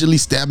 allegedly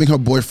stabbing her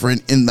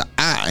boyfriend in the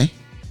eye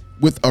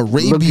with a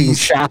Looking rabies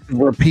shocked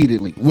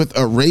repeatedly. with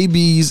a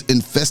rabies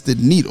infested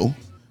needle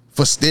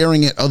for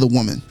staring at other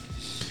women.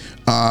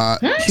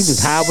 She was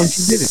high when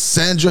she did it.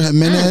 Sandra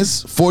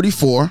Jimenez,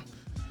 44,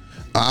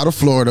 out of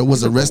Florida,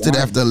 was arrested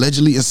after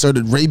allegedly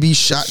inserted rabies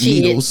shot Shit.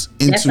 needles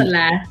That's a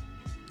lie.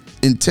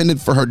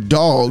 intended for her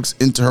dogs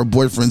into her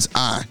boyfriend's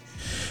eye.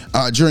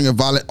 During a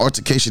violent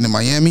altercation in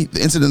Miami,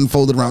 the incident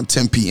unfolded around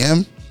 10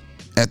 p.m.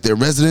 at their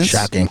residence.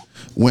 Shocking.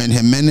 When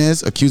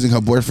Jimenez, accusing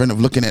her boyfriend of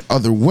looking at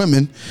other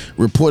women,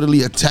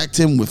 reportedly attacked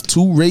him with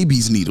 2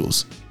 rabies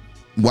needles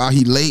while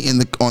he lay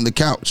on the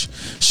couch.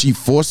 She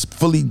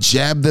forcefully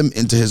jabbed them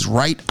into his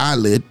right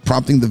eyelid,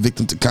 prompting the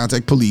victim to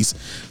contact police,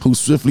 who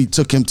swiftly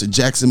took him to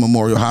Jackson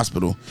Memorial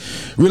Hospital.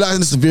 Realizing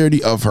the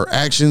severity of her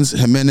actions,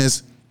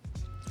 Jimenez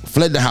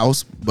fled the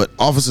house, but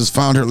officers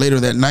found her later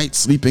that night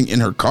sleeping in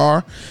her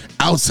car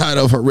outside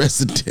of her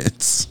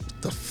residence.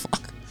 What the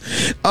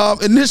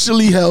fuck?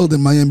 Initially held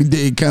in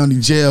Miami-Dade County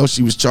Jail,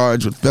 she was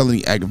charged with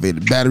felony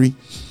aggravated battery.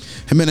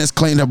 Jimenez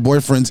claimed her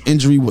boyfriend's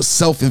injury was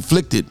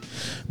self-inflicted,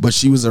 but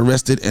she was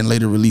arrested and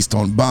later released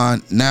on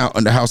bond, now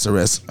under house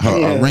arrest.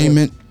 Her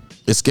arraignment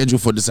is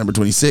scheduled for December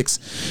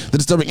 26th. The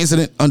disturbing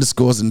incident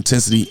underscores the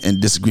intensity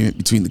and disagreement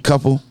between the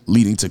couple,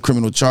 leading to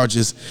criminal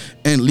charges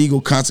and legal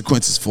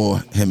consequences for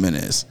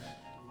Jimenez.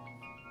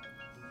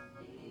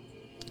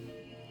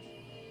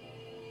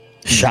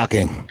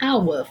 Shocking. I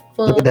would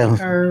Look fuck at that.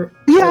 her.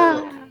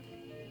 Yeah.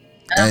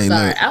 I'm Hey,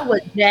 sorry. look. I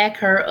would jack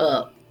her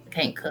up.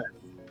 Can't cut.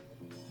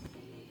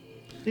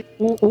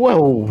 Whoa.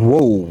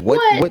 What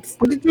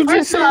did you just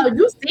First of all, say?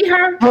 you see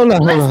her? Hold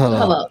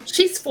on. up.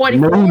 She's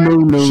 44.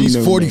 No. She's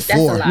no,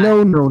 44. That's a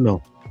lie.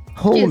 No. She's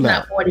Hold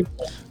not up.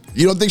 44.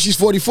 You don't think she's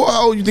 44?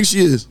 How old do you think she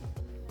is?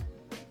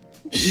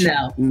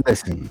 No.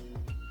 Listen.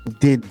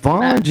 Did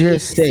Vaughn Not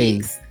just say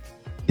 56.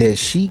 that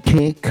she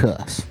can't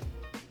cuss?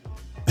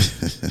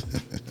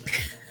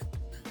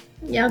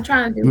 Yeah, I'm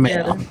trying to do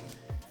better. Ma'am.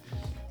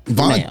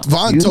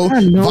 Vaughn You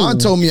know. Vaughn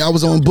told me I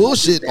was on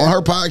bullshit on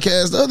her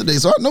podcast the other day,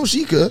 so I know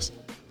she cuss.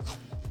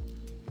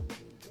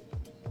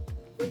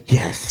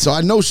 Yes. So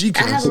I know she I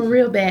have cuss. a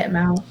real bad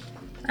mouth.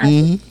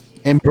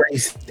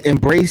 Embrace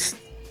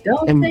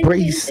Don't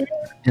embrace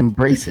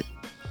it.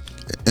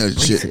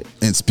 Shit. it.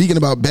 And speaking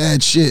about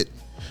bad shit,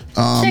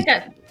 Check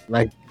out.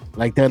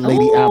 Like that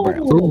lady Ooh. eyebrow.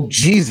 Oh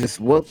Jesus,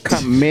 what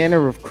kind of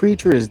manner of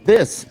creature is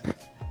this?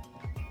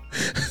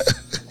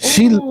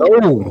 She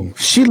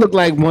looked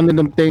like one of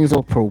them things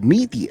of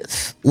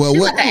Prometheus. well,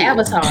 She's what? like an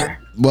avatar.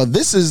 Well,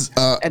 this is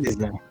That is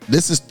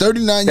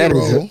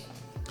 39-year-old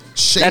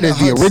Shayna that is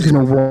the Hudson.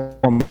 original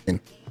woman.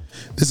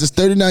 This is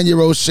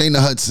 39-year-old Shayna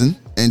Hudson,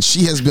 and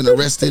she has been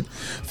arrested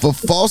for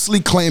falsely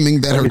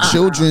claiming that her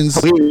children's.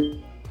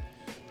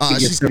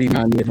 She's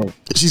 39 years old.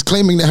 She's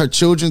claiming that her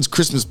children's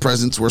Christmas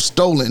presents were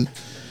stolen.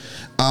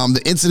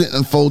 The incident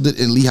unfolded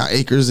in Lehigh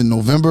Acres in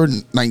November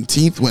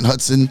 19th when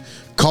Hudson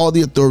called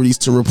the authorities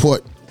to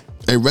report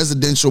a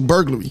residential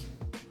burglary,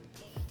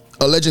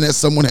 alleging that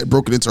someone had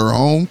broken into her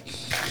home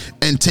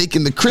and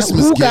taken the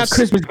Christmas Who gifts. got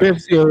Christmas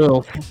gifts?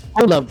 Yo,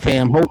 hold up,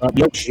 fam. Hold up.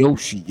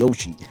 Yoshi.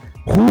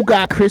 Who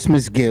got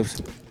Christmas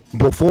gifts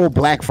before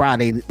Black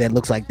Friday that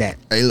looks like that?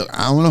 Hey, look,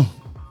 I don't know.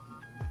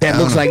 That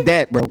looks like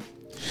that, bro.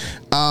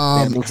 That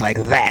Um, looks like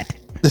that.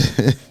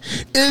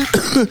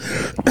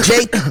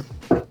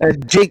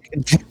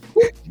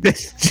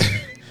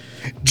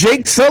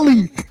 Jake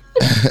Sully.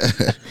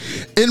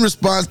 In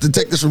response,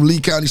 detectives from Lee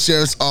County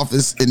Sheriff's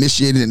Office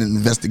initiated an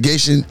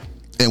investigation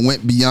and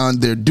went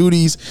beyond their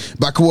duties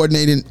by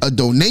coordinating a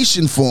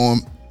donation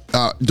from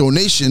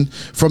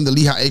the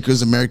Lehigh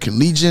Acres American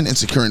Legion and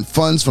securing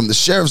funds from the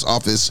Sheriff's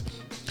Office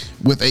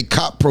with a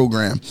COP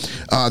program.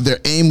 Their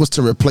aim was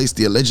to replace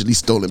the allegedly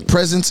stolen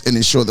presents and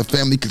ensure the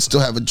family could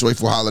still have a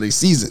joyful holiday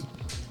season.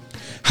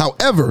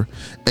 However,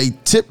 a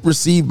tip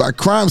received by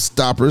Crime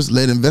Stoppers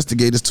led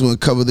investigators to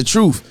uncover the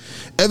truth.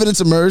 Evidence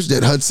emerged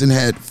that Hudson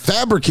had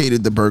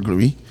fabricated the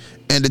burglary,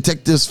 and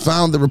detectives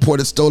found the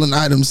reported stolen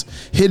items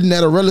hidden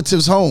at a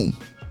relative's home.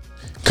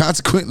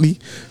 Consequently,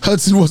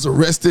 Hudson was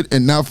arrested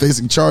and now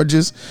facing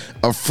charges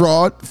of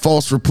fraud,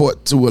 false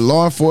report to a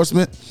law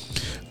enforcement.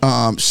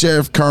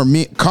 Sheriff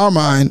Carmine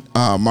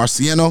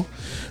Marciano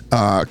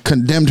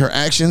condemned her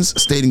actions,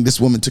 stating this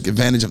woman took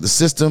advantage of the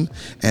system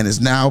and is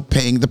now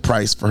paying the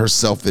price for her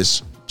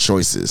selfish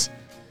choices.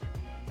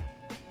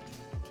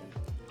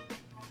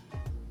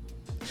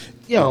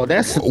 Yo,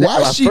 that's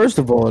Why she- first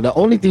of all, the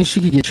only thing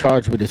she could get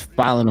charged with is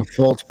filing a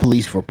false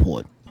police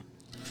report.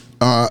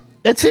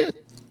 That's it.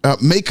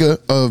 maker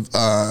of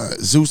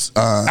Zeus.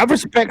 I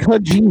respect her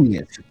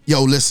genius.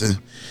 Yo, listen,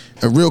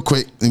 real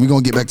quick, and we're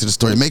gonna get back to the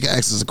story. Maker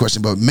asks us a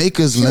question about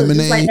Maker's Just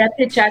lemonade. like that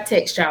picture I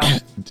text y'all.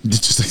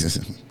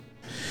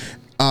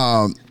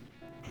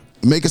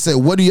 Maker said,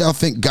 "What do y'all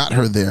think got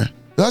her there?"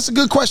 That's a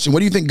good question. What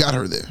do you think got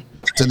her there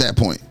to that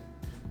point?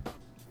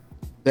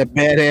 That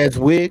badass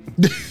wig.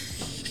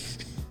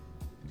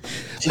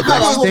 She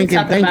got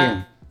stinking thinking.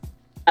 About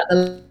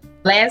the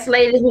last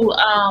lady who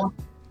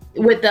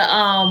with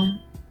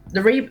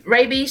the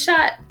rabies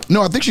shot.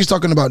 No, I think she's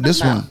talking about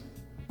this one.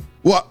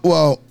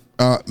 Well,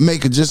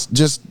 Maker, just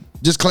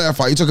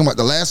clarify. You talking about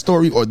the last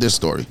story or this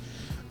story?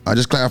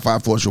 Just clarify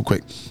for us real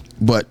quick.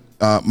 But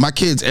my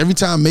kids, every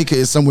time Maker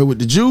is somewhere with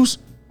the Jews,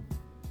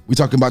 we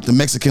talking about the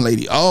Mexican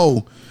lady.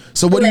 Oh,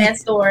 so what?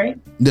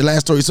 The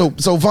last story. So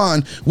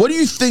Vaughn, what do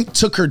you think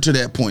took her to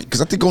that point? Because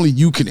I think only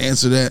you can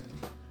answer that.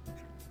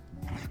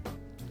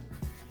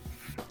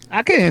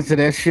 I can answer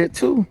that shit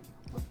too.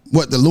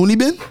 What, the loony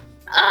bin?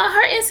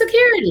 Her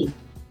insecurity.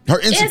 Her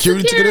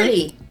insecurity.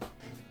 Insecurity.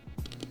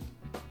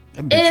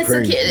 I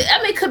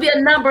mean, it could be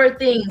a number of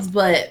things,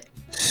 but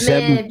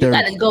man, if you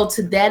got to go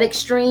to that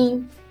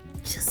extreme,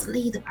 just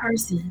leave the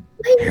person.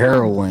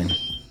 Heroin.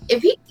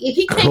 If he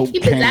can't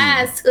keep his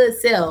eyes to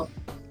himself.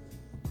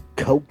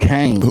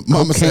 Cocaine.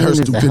 Mama said her is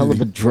stupidity. a hell of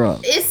a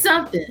drug. It's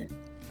something.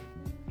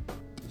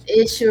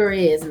 It sure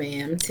is,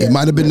 man. It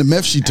might have been the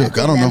meth she took.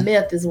 I don't know.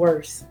 Meth is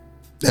worse.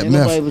 That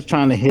meth. Nobody was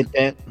trying to hit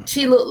that.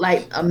 She looked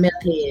like a meth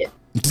head.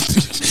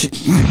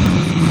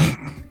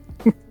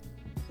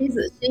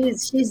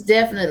 She's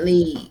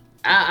definitely.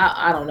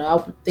 I don't know.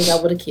 I think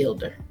I would have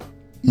killed her.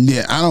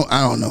 Yeah, I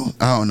don't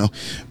know.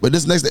 But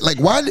this next day, like,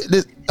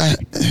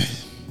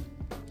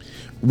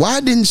 why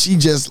didn't she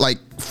just like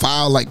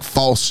file like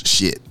false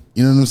shit?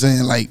 You know what I'm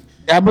saying? Like,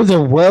 that was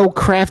a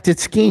well-crafted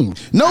scheme.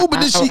 No,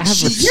 but she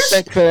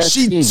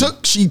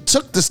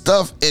took the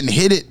stuff and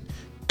hid it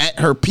at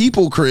her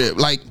people crib.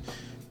 Like,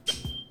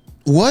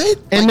 what?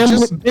 And like, then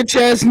bitch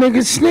ass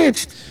niggas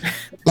snitched.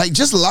 Like,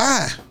 just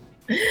lie.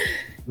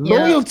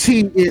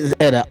 Loyalty is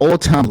at an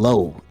all-time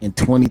low in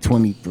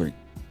 2023.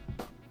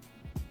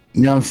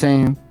 You know what I'm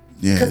saying?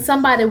 Yeah. Because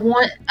somebody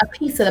want a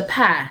piece of the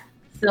pie.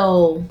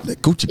 So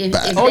that Gucci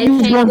pie.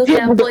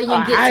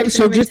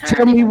 So just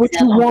tell me what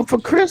you want for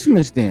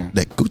Christmas then.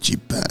 That Gucci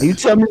pie. You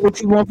tell me what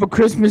you want for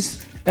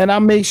Christmas, and I'll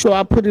make sure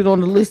I put it on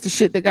the list of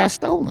shit that got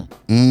stolen.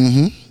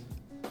 Mm-hmm.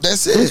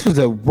 That's it. This was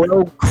a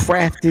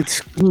well-crafted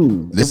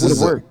scheme. This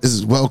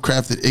is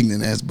well-crafted,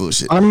 ignorant ass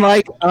bullshit.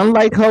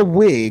 Unlike her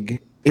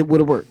wig, it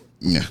would have worked.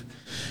 Yeah.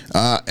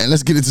 And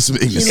let's get into some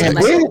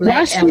ignorant.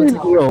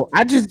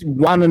 I just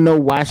want to know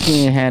why she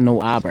ain't had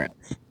no eyebrows.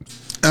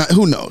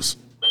 Who knows?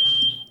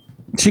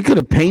 She could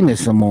have painted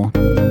some more.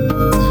 All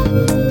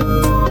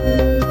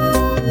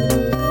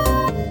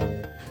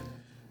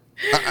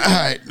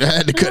right, I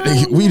had to cut.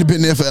 We'd have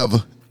been there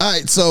forever. All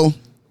right, so,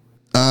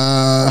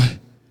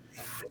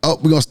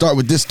 we're gonna start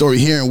with this story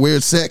here in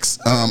Weird Sex.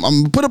 I'm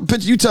gonna put up a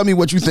picture. You tell me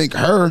what you think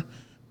her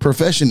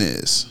profession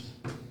is.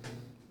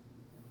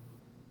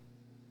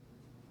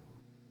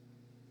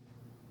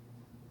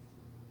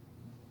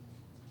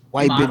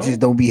 White bitches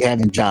don't be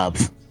having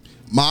jobs.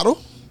 Model?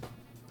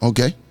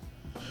 Okay.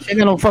 She ain't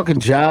got no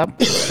fucking job.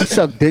 She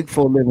suck dick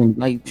for a living.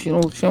 Like, she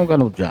don't got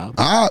no job.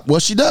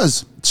 Well, she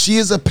does. She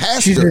is a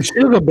pastor. She's a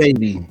sugar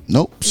baby.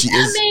 Nope. She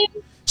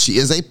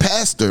is a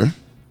pastor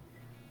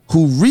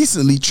who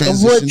recently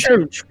transitioned. What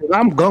church?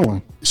 I'm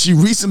going. She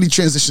recently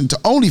transitioned to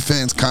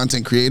OnlyFans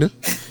content creator.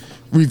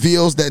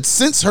 Reveals that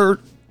since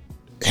her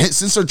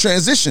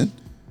transition,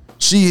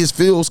 she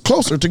feels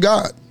closer to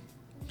God.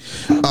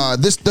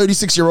 This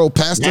 36-year-old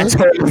pastor, that's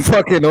her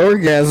fucking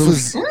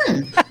orgasms,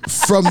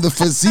 from the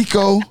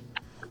Fazico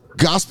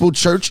Gospel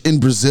Church in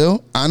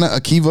Brazil, Ana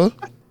Akiva,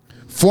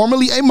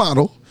 formerly a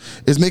model,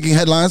 is making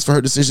headlines for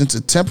her decision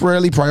to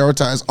temporarily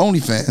prioritize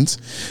OnlyFans,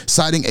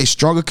 citing a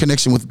stronger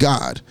connection with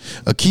God.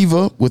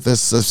 Akiva, with a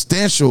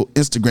substantial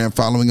Instagram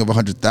following of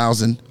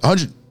 100,000,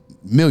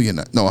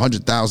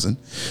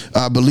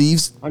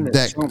 believes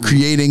that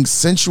creating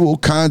sensual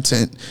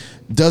content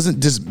doesn't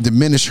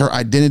diminish her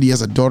identity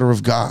as a daughter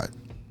of God.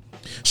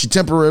 She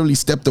temporarily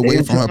stepped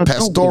away from her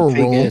pastoral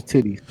role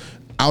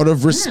out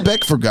of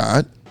respect for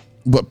God,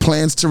 but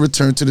plans to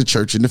return to the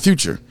church in the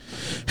future.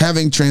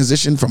 Having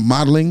transitioned from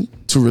modeling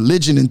to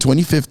religion in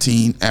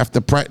 2015 after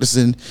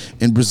practicing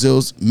in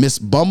Brazil's Miss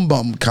Bum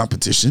Bum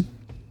competition,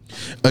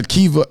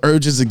 Akiva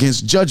urges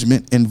against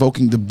judgment,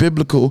 invoking the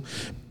biblical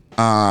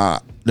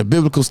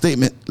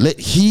statement, "Let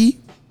he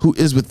who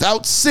is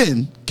without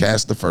sin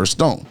cast the first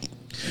stone."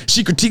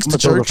 She critiques the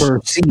church.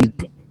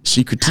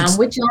 She critiques. I'm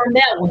with you on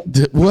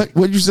that one.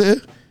 What you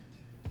said?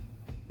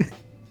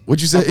 What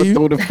you said?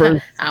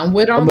 I'm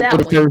with on that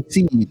one.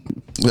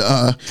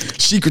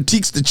 She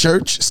critiques the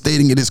church,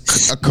 stating it is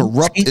a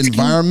corrupt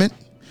environment,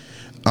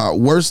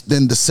 worse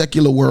than the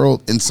secular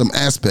world in some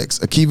aspects.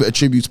 Akiva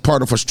attributes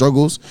part of her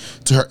struggles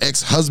to her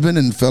ex-husband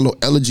and fellow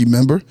LG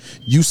member,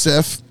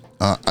 Youssef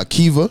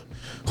Akiva,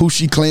 who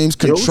she claims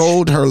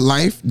controlled her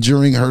life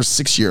during her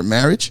 6-year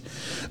marriage.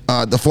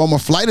 The former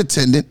flight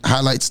attendant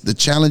highlights the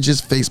challenges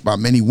faced by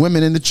many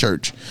women in the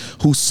church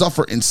who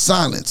suffer in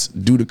silence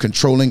due to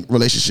controlling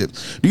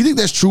relationships. Do you think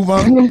that's true,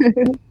 Vaughn?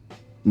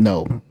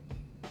 No.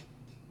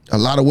 A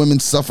lot of women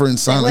suffer in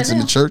silence in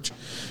the church.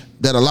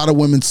 That a lot of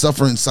women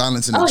suffer in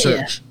silence in the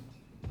church.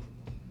 Yeah.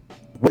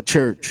 What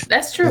church?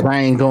 That's true. I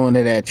ain't going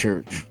to that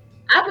church.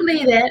 I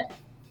believe that.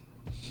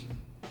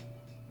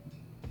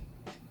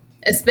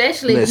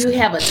 Especially if you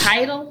have a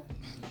title.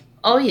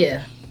 Oh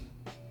yeah.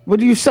 What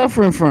are you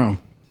suffering from?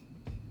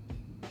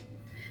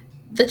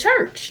 The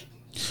church.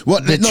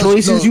 What the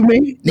choices you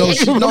made? No,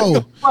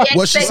 no.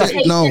 What she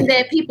said? No.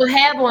 That people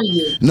have on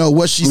you. No,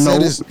 what she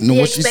said is the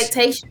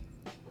expectation.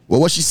 Well,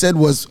 what she said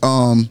was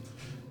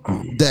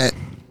that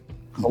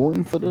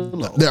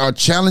there are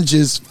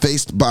challenges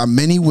faced by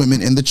many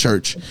women in the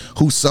church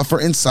who suffer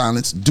in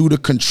silence due to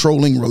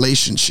controlling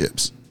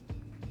relationships.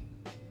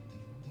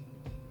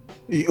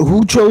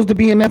 Who chose to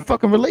be in that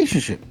fucking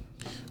relationship?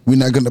 We're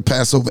not going to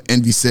pass over.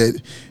 Envy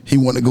said he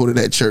want to go to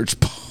that church.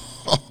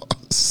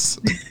 Pause.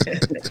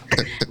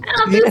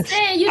 I'm just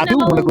saying, you know, do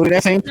want to go to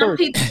that same some church.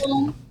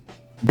 people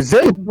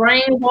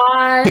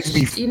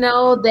brainwashed, you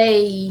know,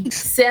 they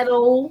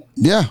settle.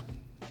 Yeah.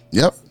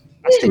 Yep.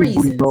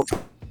 Reasons.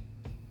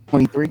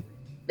 23.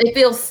 They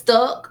feel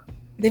stuck.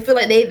 They feel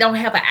like they don't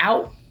have an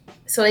out,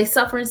 so they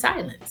suffer in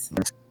silence.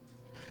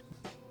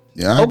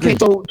 Yeah. Okay.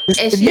 So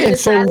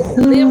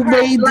who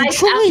made the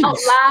choice? Out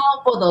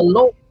loud for the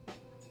Lord.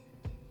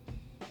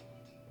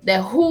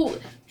 That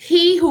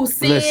he who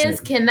sins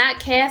cannot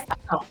cast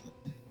out.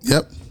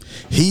 Yep.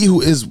 He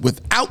who is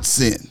without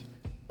sin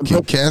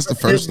can cast the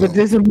first stone. But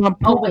this is my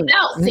point.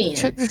 Without sin.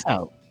 Check this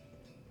out.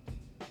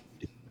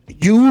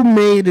 You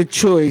made a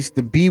choice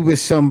to be with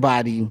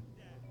somebody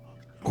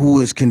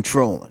who is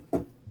controlling.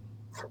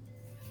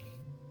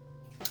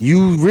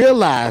 You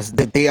realize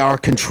that they are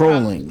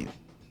controlling you.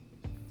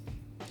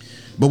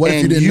 But what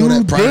if you didn't know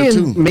that prior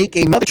to? Make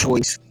another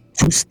choice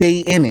to stay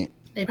in it.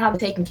 They probably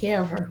taking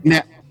care of her.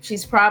 Now,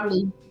 she's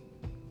probably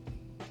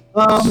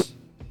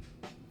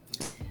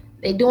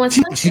they doing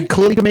something. She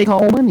clearly can make her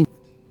own money.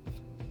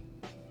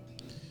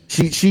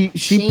 She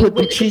put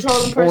the cheeks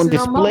on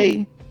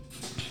display.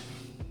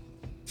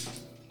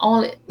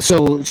 Only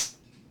so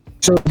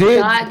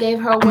God gave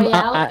her a way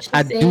out. She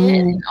said,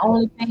 and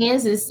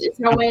OnlyFans is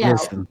her way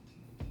out.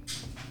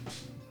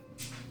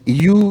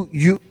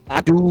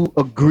 I do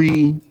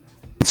agree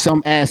in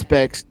some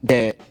aspects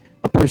that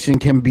a person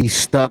can be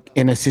stuck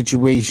in a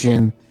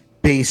situation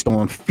based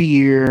on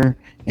fear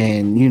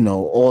and, you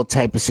know, all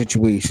type of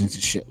situations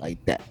and shit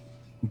like that.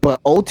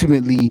 But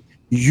ultimately,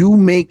 you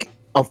make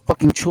a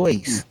fucking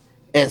choice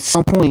at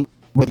some point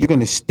whether you're going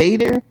to stay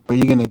there or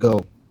you're going to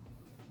go.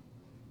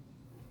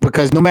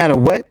 Because no matter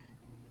what,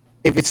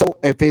 if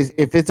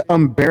it's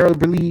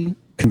unbearably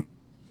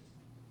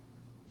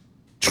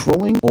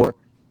controlling or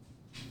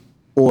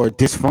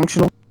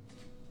dysfunctional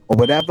or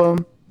whatever,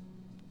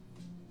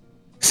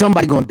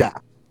 somebody gonna die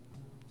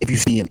if you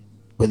see it.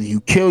 Whether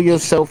you kill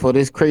yourself or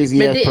this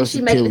crazy ass person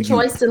she make the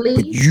choice to leave?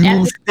 But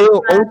you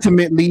still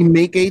ultimately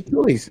make a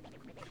choice.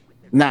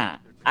 Nah,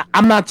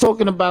 I'm not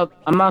talking about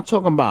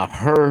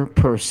her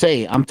per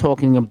se. I'm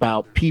talking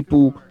about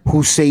people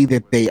who say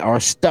that they are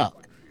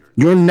stuck.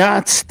 You're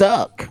not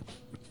stuck.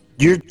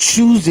 You're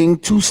choosing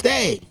to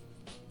stay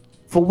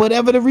for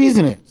whatever the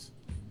reason is.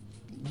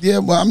 Yeah,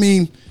 well, I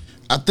mean,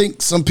 I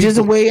think some people. There's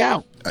a way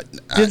out.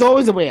 There's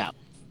always a way out.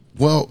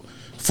 Well,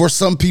 for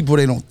some people,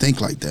 they don't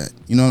think like that.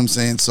 You know what I'm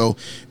saying? So,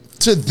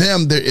 to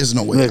them, there is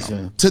no way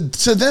out.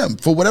 To them,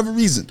 for whatever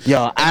reason.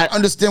 Yo, I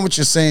understand what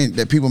you're saying,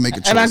 that people make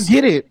a choice. And I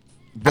get it.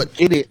 But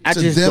I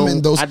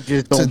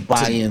just don't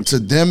buy in. To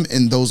them,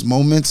 in those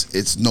moments,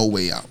 it's no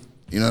way out.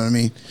 You know what I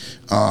mean?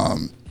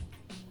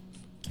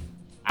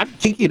 I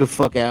kick you the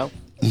fuck out.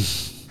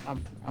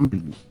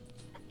 I'm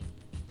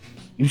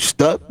you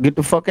stuck? Get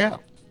the fuck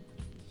out.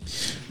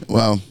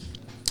 Well,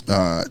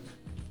 I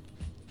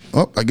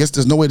guess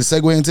there's no way to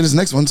segue into this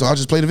next one, so I'll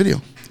just play the video.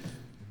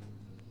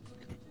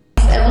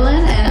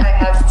 Evelyn, and I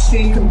have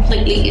 2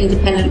 completely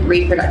independent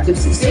reproductive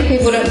systems.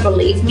 People don't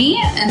believe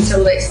me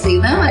until they see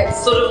them. It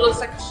sort of looks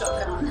like a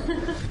shotgun.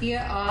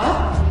 Here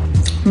are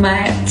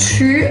my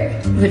 2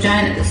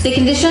 vaginas. The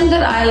condition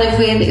that I live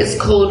with is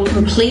called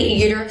complete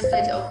uterus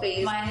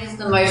adelphi. Mine is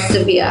the most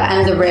severe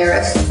and the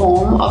rarest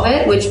form of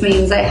it, which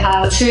means I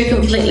have 2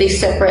 completely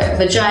separate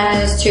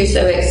vaginas, 2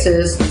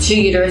 cervixes, 2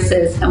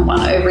 uteruses, and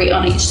 1 ovary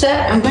on each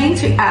set. I'm going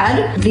to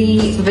add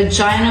the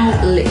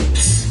vaginal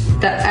lips.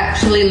 That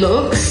actually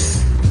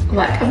looks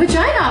like a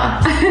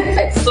vagina.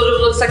 It sort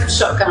of looks like a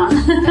shotgun.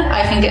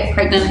 I can get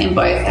pregnant in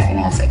both. I can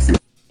have sex in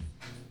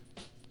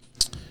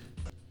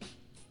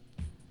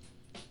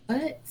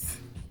What?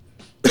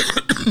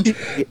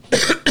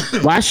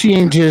 Why she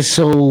ain't just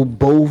sold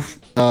both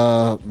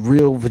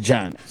real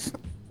vaginas?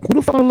 Who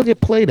the fuck look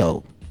at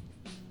Play-Doh?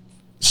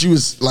 She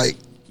was like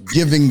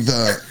giving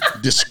the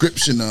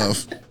description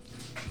of.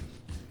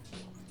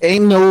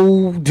 Ain't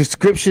no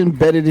description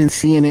better than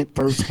seeing it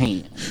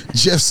firsthand.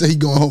 Jeff said he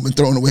going home and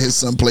throwing away his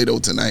son Play-Doh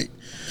tonight.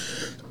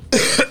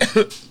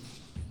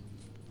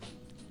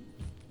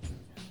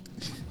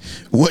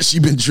 What she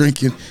been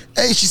drinking?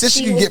 Hey, she said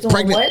she can was get doing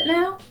pregnant. What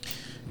now?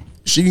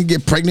 She can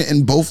get pregnant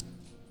in both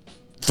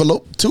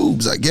fallopian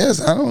tubes. I guess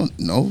I don't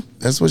know.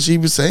 That's what she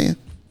was saying.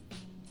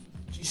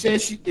 She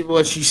said she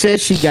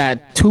got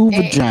 2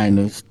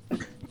 vaginas,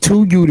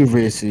 2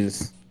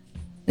 uteruses,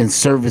 and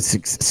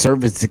cervixes,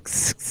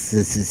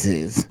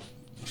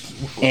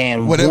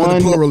 and whatever one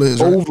the plural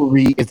is, right?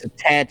 ovary is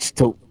attached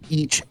to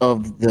each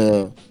of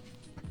the.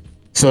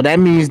 So that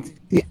means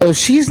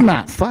she's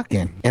not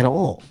fucking at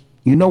all.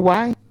 You know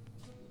why?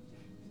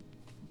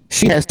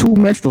 She has 2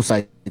 menstrual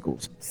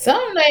cycles.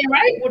 Something ain't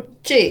right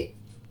with chick.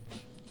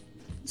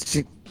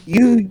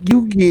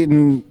 You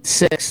getting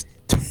sex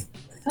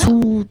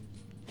 2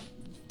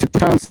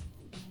 times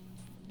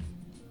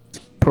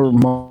per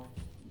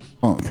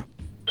month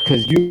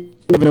because you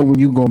never know when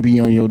you're gonna be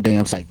on your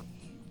damn cycle.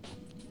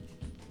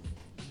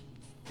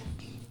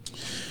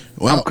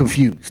 Well, I'm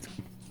confused.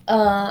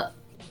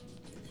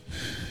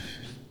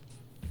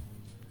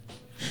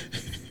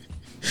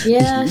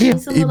 Yeah,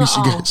 she's a little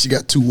off. She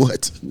got 2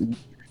 what?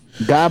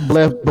 God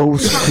bless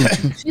both.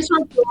 She's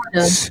from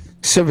Florida.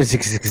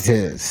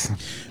 Services.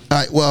 All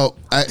right. Well,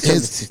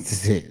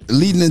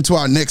 leading into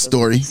our next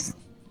story,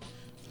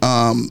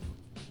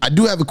 I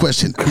do have a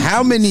question.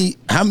 How many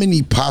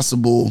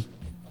possible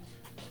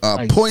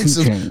points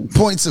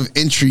of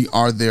entry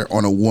are there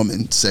on a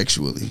woman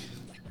sexually?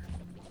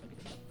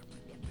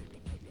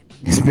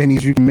 As many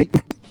as you can make.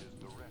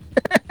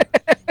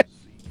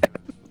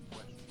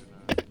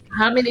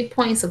 How many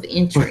points of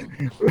entry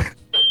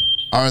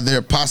are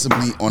there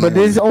possibly on? But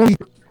there's only.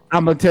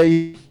 I'm gonna tell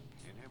you.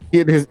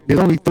 There's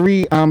only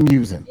 3 I'm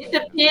using. It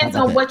depends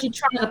on what you're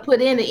trying to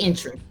put in the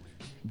entry.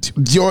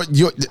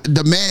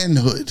 The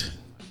manhood.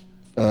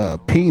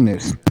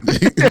 Penis.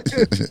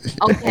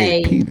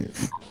 Okay,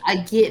 penis. I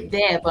get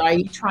that, but are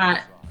you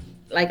trying?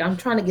 Like, I'm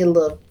trying to get a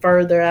little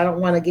further. I don't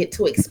want to get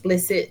too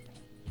explicit.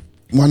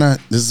 Why not?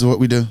 This is what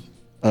we do.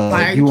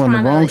 You on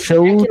the wrong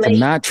show to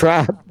not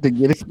try to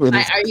get explicit.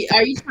 Like, are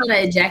you trying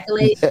to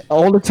ejaculate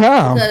all the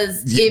time?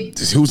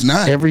 Because who's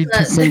not? Every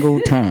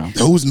single time.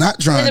 Who's not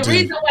trying and the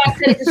reason why I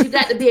said it because you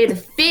got to be able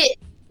to fit.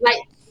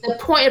 Like, the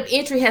point of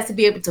entry has to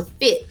be able to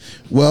fit.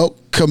 Well,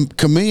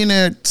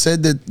 Chameleonaire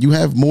said that you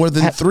have more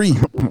than 3.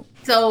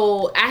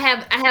 So I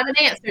have an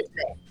answer to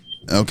that.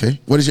 Okay,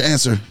 what is your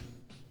answer?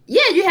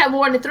 Yeah, you have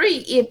more than 3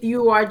 if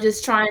you are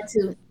just trying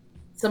to.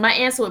 So my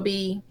answer would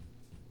be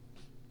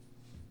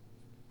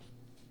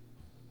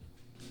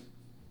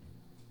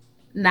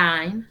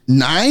 9.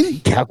 9?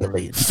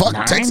 Calculate. Fuck.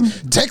 9?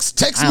 Text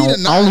me the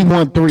 9. I only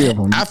want 3 of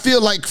them. I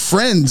feel like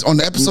Friends, on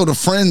the episode of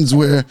Friends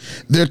where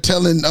they're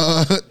telling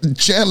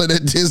Chandler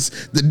that there's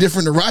the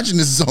different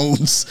erogenous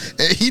zones,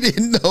 and he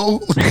didn't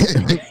know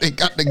they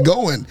got to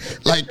going.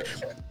 Like,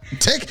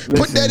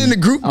 put that in the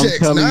group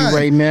text. I'm telling you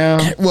right now.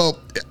 Well,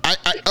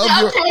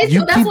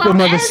 you keep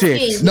them other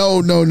 6. No.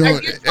 Are you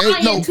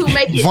trying to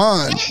make it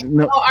Vaughn. fit,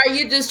 or are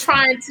you just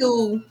trying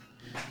to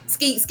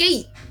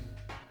skeet?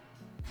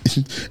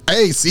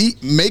 Hey, see,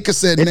 Maker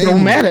said it name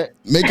don't them. matter.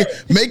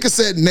 Maker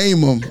said name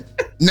them.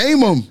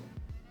 Name them.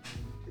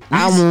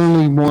 I'm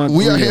only one.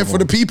 We are here for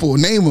the people.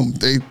 Name them.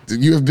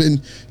 You have been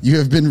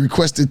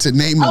requested to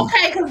name them.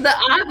 Okay, because the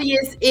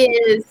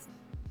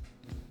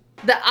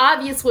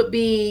obvious would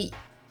be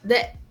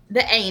the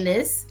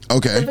anus.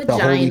 Okay. The vagina.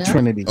 The Holy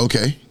Trinity.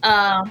 Okay.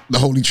 The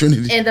Holy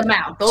Trinity. And the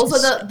mouth. Those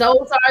are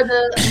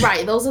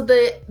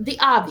the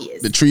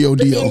obvious. The trio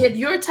But deal. then if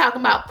you're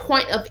talking about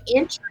point of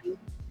entry,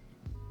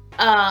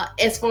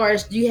 as far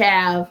as you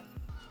have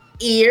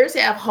ears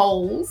have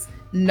holes,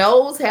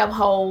 nose have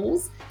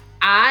holes,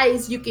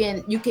 eyes, you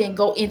can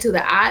go into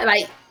the eye.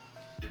 Like,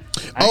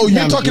 oh,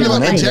 you're talking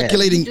about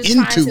ejaculating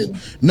Just into.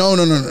 No.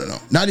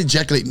 Not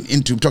ejaculating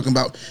into. I'm talking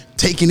about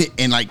taking it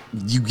and like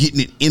you getting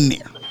it in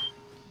there.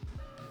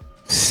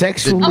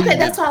 Sexually. Okay,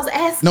 that's what I was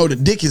asking. No, the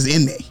dick is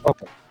in there.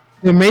 Okay.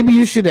 Well, maybe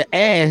you should have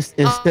asked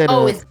instead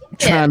of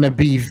trying to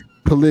be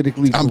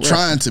politically correct. I'm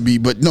trying to be,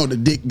 but no, the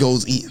dick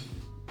goes in.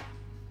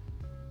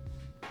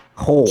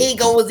 Hole. It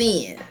goes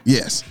in.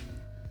 Yes.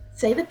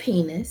 Say the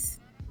penis.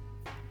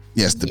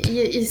 Yes.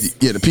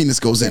 The penis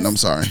goes in. I'm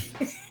sorry.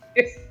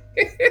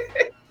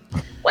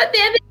 What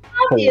the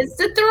obvious?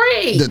 The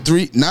 3. The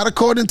 3, not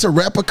according to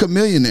rapper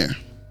Chameleonaire.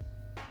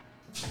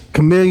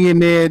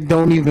 Chameleonaire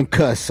don't even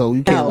cuss, so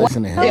you can't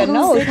listen to him. Yeah,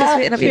 no,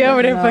 she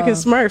over there fucking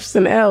Smurfs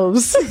and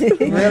elves.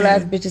 Real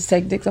ass bitches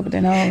take dicks up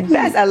their nose.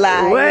 That's a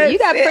lie. What? You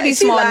got pretty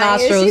small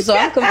nostrils, so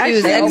I'm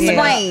confused.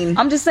 Explain.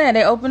 I'm just saying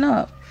they open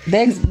up.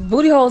 Their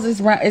booty holes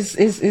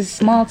is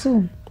small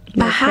too.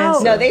 But how?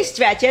 No, they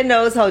stretch. Your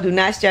nose hole do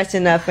not stretch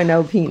enough for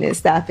no penis.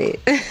 Stop it.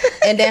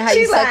 And then how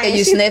you suck it,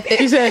 you sniff it.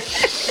 She said,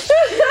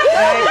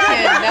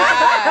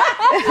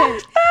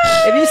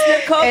 if you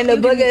sniff coke, and the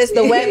booger is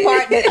the wet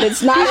part. The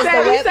snot is the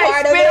wet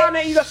part of it. On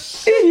it, you go.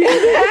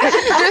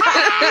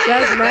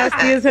 That's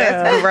nasty as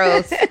hell. That's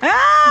gross.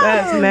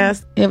 That's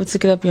nasty. You ever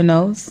took it up your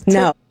nose?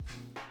 No.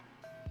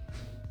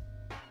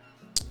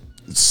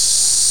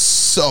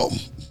 So,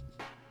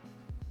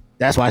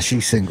 That's why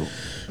she's single.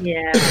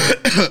 Yeah.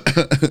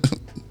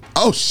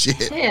 Oh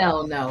shit.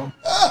 Hell no.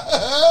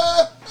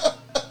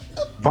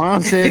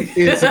 Vaughn said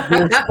it's a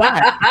good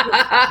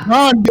spot.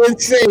 Vaughn did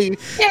say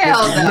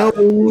Hell no.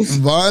 nose.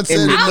 Vaughn said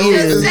and the nose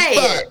just is a saying.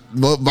 spot.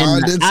 But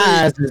Vaughn did say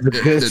eyes is a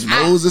good the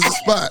spot. nose is a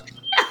spot.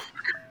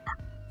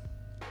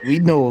 We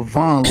know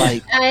Vaughn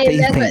like I ain't face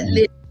never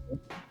painting.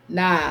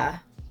 Nah.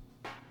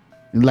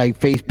 Like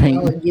face No,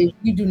 painting.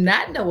 you do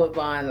not know what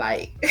Vaughn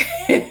like.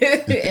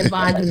 And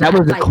Vaun do That not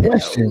was a like the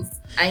question. nose.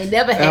 I ain't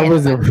never had That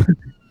was a somebody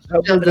that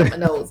shove was it up my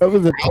nose. that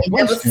was a I ain't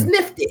never question.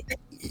 sniffed it.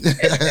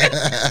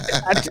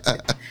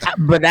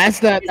 But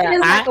that's not. It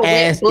feels like a I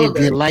wet asked if you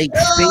booger. like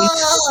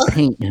face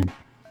painting.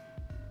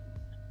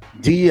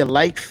 Do you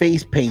like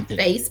face painting?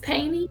 Face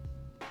painting?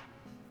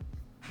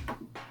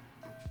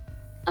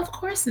 Of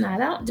course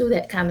not. I don't do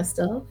that kind of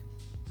stuff.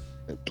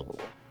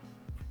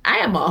 I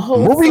am a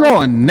whole Moving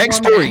on, next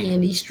story.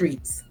 in these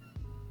streets.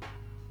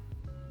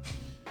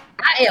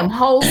 I am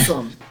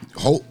wholesome.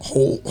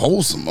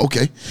 Wholesome.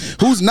 Okay.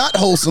 Who's not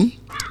wholesome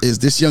is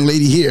this young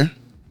lady here.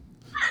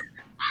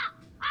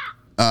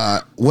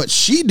 What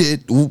she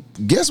did,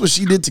 guess what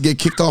she did to get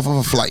kicked off of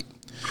a flight?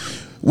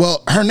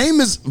 Well, her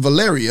name is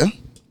Valeria,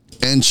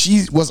 and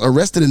she was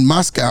arrested in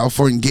Moscow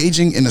for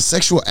engaging in a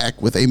sexual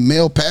act with a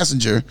male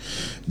passenger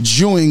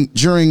during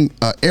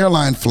an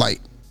airline flight.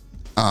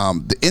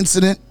 The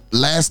incident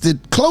lasted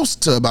close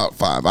to about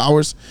 5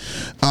 hours,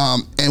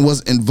 and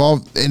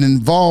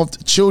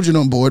involved children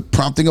on board,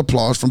 prompting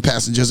applause from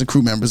passengers and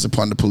crew members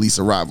upon the police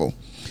arrival.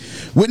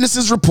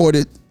 Witnesses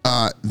reported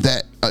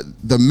that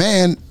the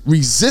man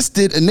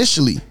resisted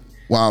initially,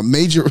 while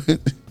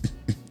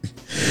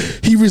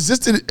he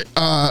resisted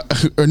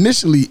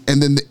initially,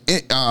 and then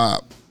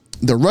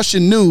the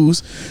Russian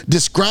news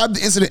described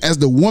the incident as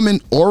the woman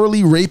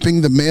orally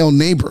raping the male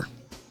neighbor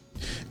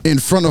in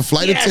front of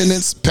flight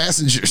attendants,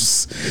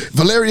 passengers.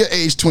 Valeria,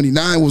 age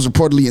 29, was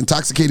reportedly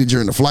intoxicated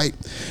during the flight.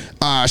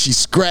 She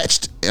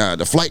scratched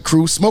the flight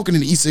crew, smoking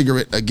an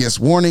e-cigarette against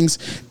warnings,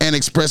 and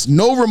expressed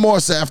no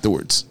remorse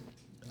afterwards.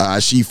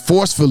 She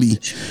forcefully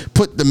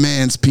put the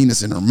man's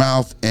penis in her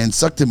mouth and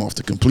sucked him off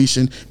to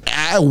completion,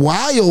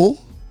 while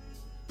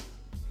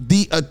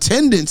the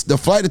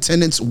flight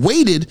attendants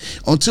waited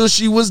until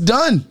she was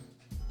done,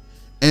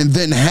 and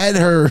then had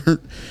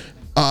her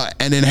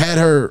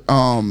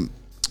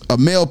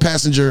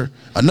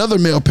another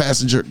male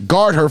passenger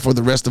guard her for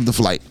the rest of the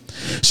flight.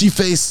 She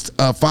faced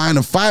a fine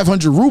of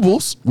 500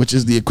 rubles, which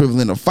is the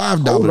equivalent of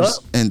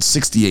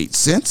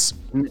 $5.68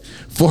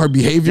 for her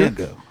behavior.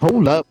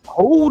 Hold up.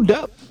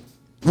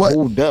 What?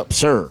 Hold up,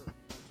 sir.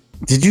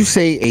 Did you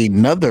say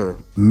another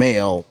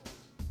male?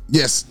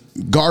 Yes,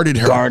 guarded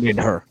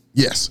her.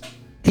 Yes.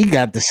 He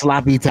got the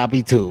sloppy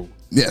toppy too.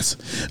 Yes.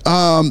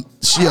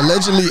 She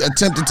allegedly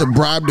attempted to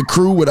bribe the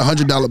crew with a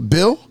 $100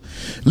 bill,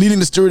 leading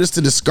the stewardess to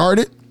discard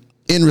it.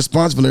 In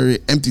response, Valeria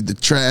emptied the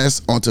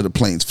trash onto the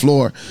plane's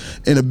floor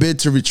in a bid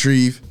to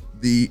retrieve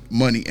the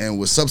money, and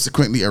was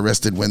subsequently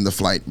arrested when the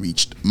flight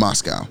reached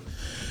Moscow.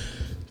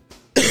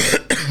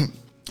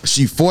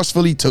 She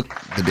forcefully took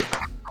the dick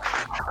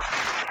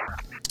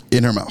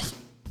in her mouth.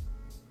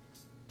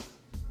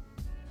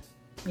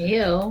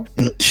 Ew.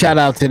 Shout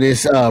out to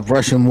this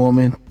Russian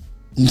woman.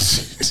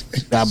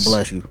 God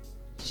bless you.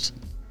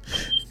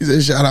 He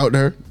said shout out to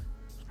her.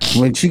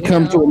 When she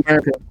come to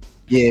America,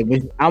 yeah,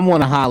 but I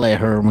want to holler at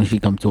her when she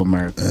come to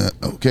America.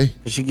 Okay.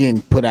 She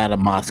getting put out of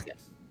Moscow.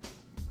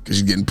 Because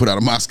she's getting put out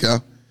of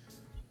Moscow.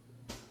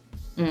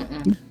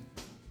 Mm-mm.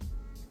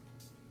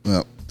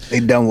 Well, they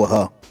done with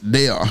her.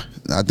 They are.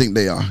 I think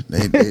they are.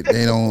 They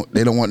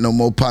don't want no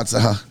more parts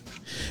of her.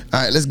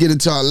 All right, let's get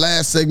into our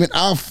last segment,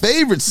 our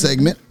favorite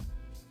segment,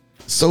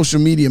 Social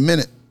Media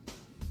Minute.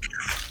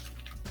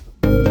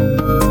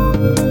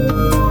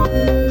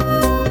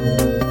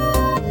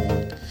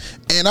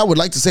 And I would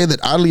like to say that,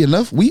 oddly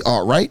enough, we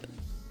are right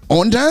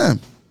on time.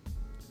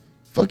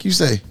 Fuck you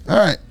say. All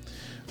right.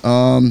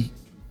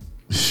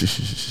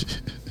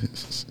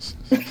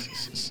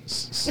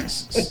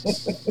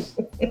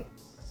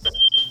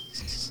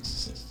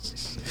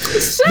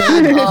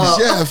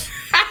 Jeff.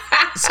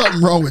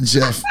 Something wrong with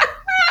Jeff.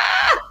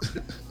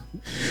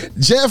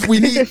 Jeff, we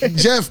need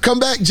Jeff. Come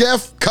back,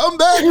 Jeff. Come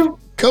back.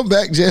 Come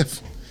back,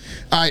 Jeff.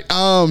 All right.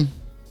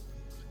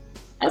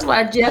 That's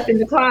why Jeff in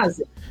the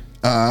closet.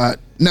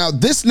 Now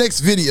this next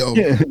video,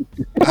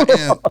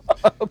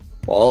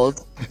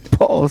 Pause.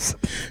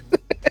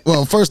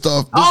 Well, first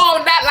off,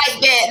 not like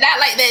that. Not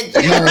like that.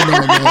 No.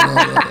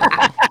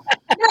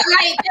 Not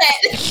like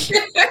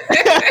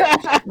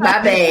that.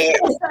 My bad.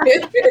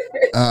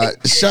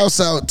 Shouts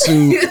out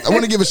to, I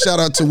want to give a shout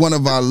out to one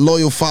of our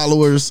loyal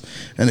followers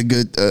and a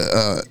good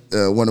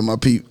one of my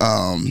people,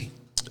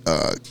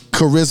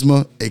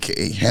 Charisma,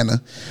 aka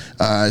Hannah.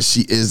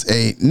 She is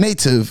a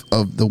native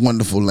of the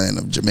wonderful land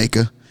of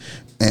Jamaica,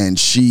 and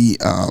she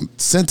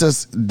sent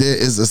us.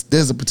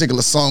 There's a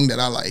particular song that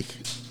I like.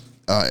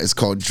 It's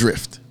called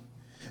Drift,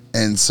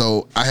 and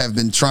so I have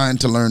been trying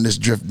to learn this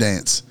drift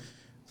dance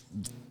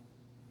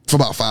for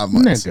about 5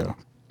 months. Nigga.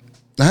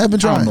 I have been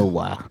I trying. don't know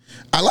why.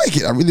 I like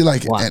it. I really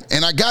like it. Why?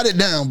 And I got it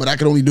down, but I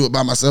can only do it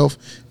by myself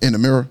in the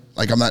mirror.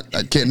 Like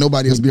I can't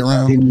nobody else be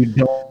around. Then you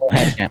don't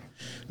have that.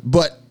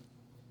 But,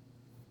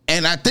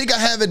 and I think I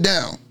have it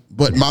down.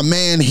 But my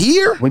man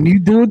here, When you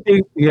do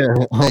things,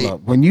 hold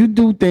up. When you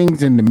do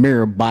things in the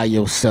mirror by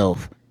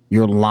yourself,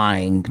 you're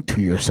lying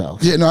to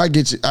yourself. yeah, no, I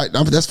get you.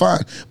 That's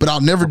fine. But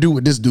I'll never do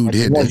what this dude I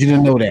did. want you to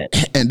know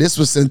that. And this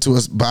was sent to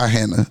us by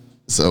Hannah.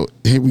 So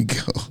here we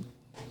go.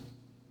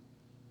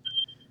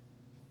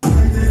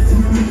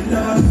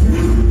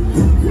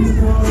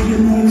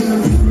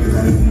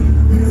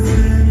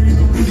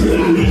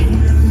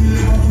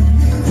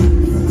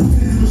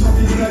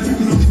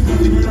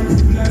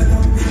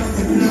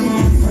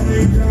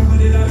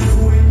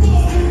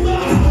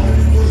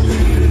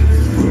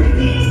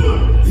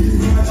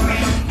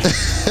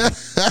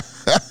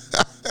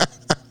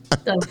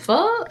 The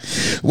fuck?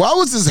 Why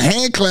was his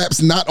hand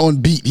claps not on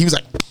beat? He was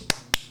like,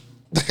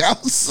 I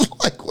was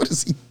like, what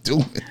is he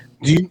doing?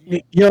 You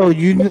It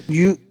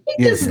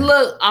just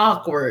look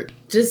awkward.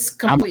 Just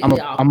completely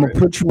awkward. I'm gonna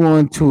put you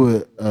on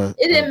to a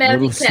It didn't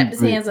matter if he clapped his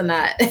secret. hands or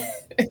not.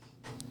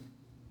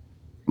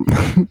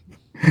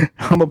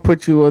 I'm gonna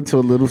put you onto a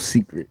little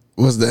secret.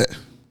 What's that?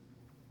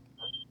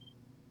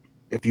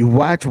 If you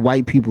watch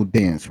white people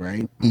dance,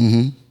 right?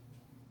 Mm-hmm.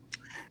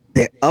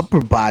 Their upper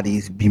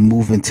bodies be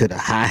moving to the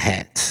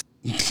hi-hats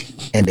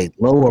and their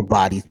lower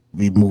bodies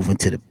be moving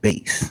to the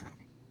bass.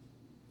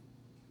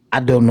 I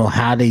don't know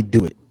how they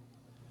do it.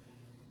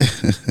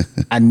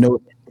 I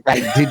know.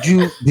 Like, did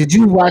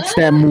you watch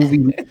that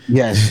movie?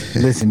 Yes.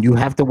 Listen, you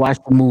have to watch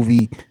the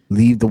movie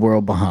Leave the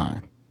World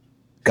Behind.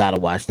 Gotta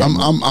watch that.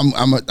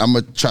 I'm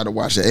gonna try to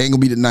watch it. It ain't gonna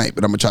be tonight,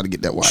 but I'm gonna try to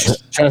get that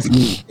watched. Trust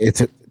me,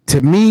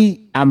 to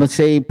me, I'm gonna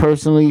say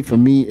personally, for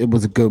me, it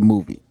was a good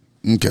movie.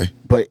 Okay.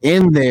 But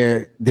in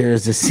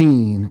there's a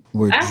scene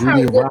where I've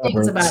Julia heard good things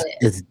Roberts about it.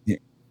 is.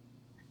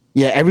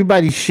 Yeah,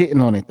 everybody's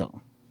shitting on it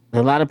though.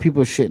 A lot of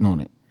people are shitting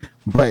on it.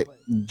 But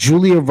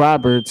Julia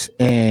Roberts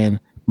and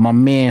my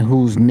man,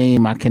 whose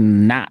name I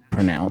cannot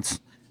pronounce,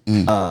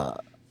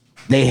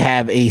 they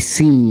have a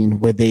scene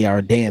where they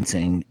are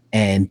dancing,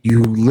 and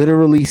you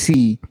literally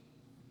see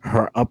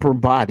her upper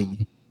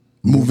body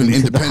moving to the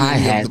independently of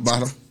hi-hats. the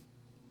bottom.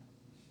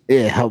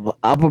 Yeah, her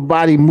upper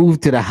body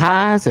moved to the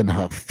highs and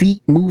her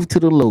feet moved to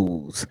the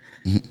lows.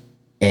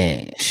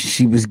 And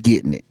she was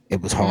getting it.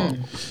 It was hard.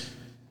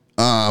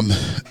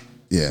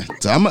 Yeah.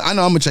 So I know I'm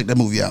gonna check that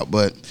movie out,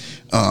 but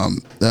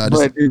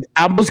But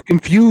I was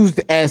confused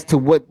as to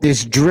what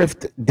this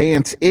drift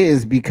dance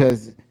is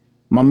because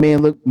my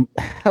man looked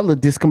hella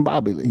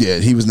discombobulated. yeah,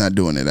 he was not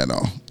doing it at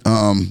all.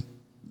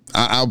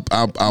 I'll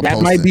That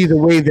post might it. be the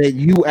way that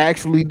you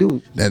actually do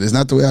it. That is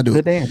not the way I do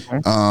Good it. dance,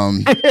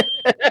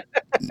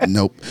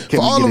 Nope. Can For we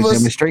all get of a us,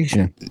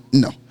 demonstration?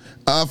 no.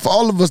 For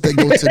all of us that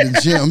go to the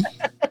gym,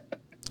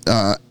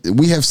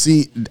 we have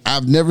seen.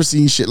 I've never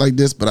seen shit like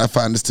this, but I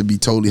find this to be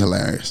totally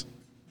hilarious.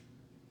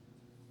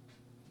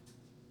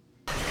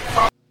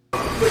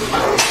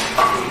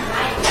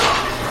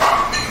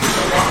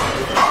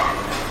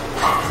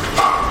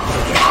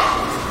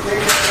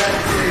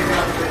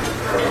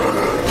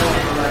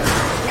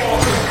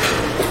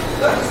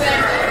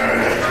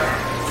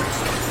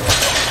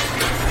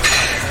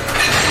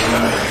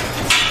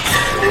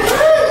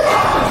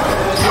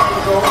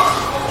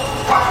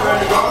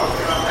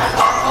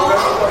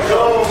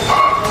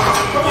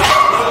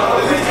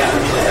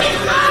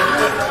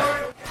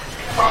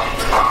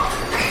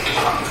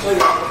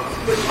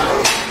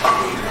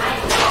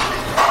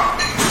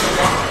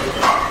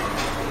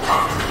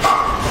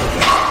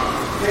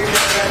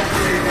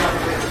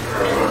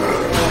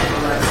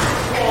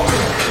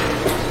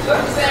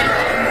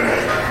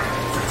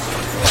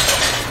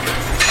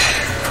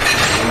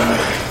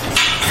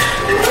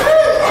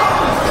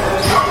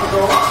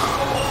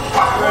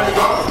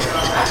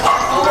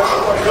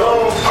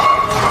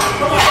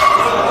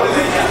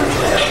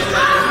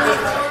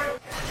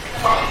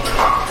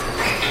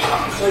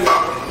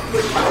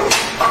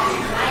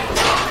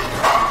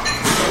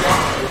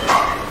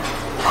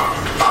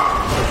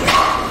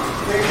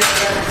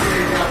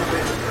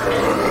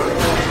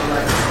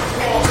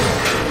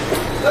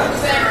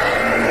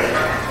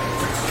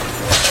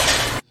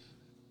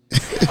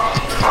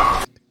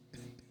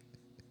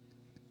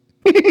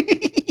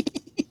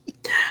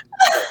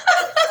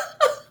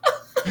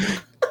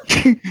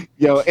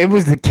 Yo, it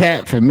was the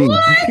cat for me.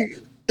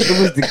 It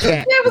was the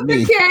cat. It was for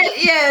me. the cat,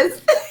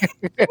 yes.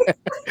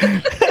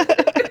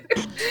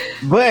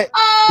 But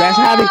that's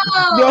how they.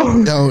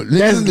 Yo,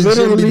 That's niggas in the gym be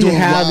literally doing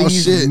how wild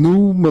these shit.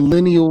 new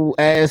millennial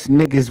ass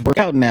niggas work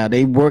out now.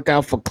 They work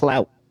out for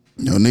clout.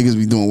 Yo, niggas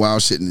be doing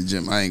wild shit in the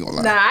gym. I ain't gonna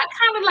lie. Nah, I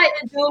kind of like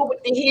to do it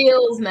with the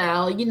heels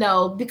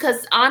now,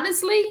 because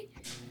honestly,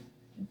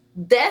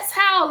 that's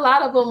how a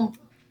lot of them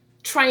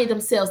train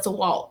themselves to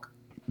walk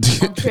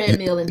on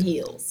treadmill and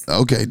heels.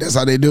 Okay, that's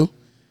how they do.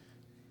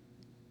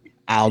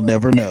 I'll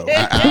never know.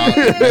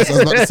 That's what I was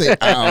about to say.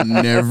 I'll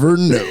never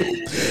know.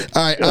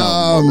 All right.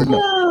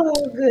 Oh,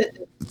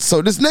 good.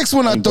 So this next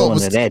one I Ain't thought going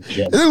was to that,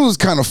 Jeff. it was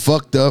kind of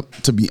fucked up,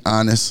 to be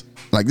honest.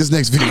 Like this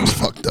next video is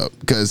fucked up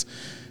because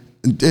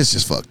it's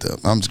just fucked up.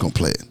 I'm just gonna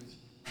play it.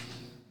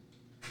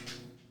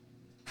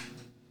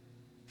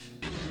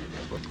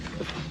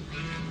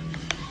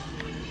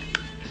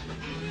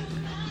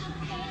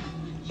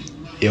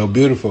 Yo,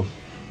 beautiful.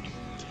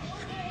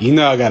 You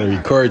know I gotta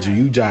record you.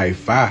 You jive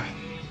fire.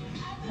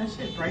 That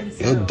shit bright.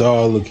 Your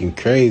dog looking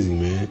crazy,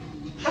 man.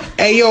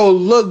 Hey, yo,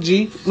 look,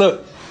 G.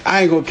 Look,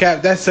 I ain't gonna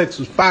cap. That sex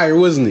was fire,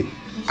 wasn't it?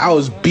 I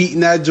was beating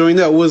that joint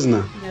up, wasn't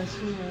I? Yes,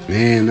 you were.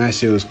 Man, that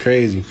shit was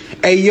crazy.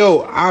 Hey,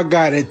 yo, I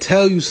gotta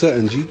tell you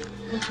something, G.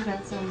 What you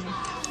got to tell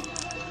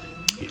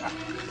me?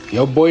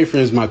 Your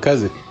boyfriend's my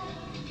cousin.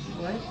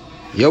 What?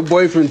 Your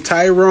boyfriend,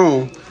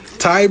 Tyrone,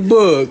 Ty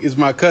Bug, is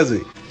my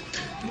cousin.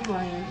 You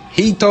lying.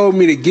 He told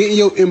me to get in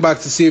your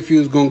inbox to see if you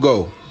was gonna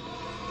go.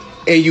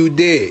 And you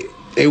did.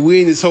 And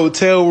we in this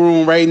hotel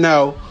room right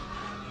now.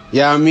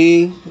 Yeah, I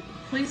mean?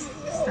 Please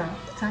stop.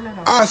 Turn that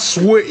off. I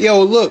swear,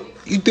 yo, look,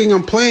 you think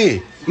I'm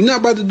playing? You're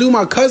not about to do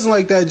my cousin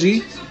like that,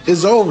 G.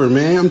 It's over,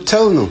 man. I'm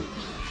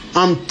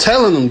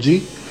telling him.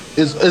 G.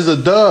 It's a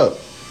dub.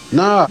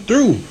 Nah,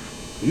 through.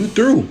 You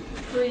through.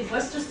 Please,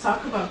 let's just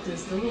talk about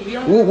this, dude. We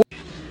don't. What?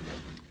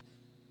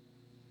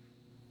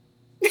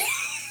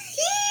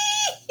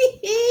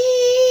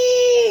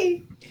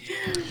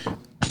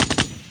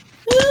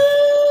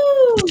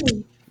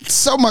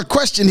 So my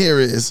question here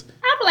is,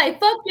 I'm like,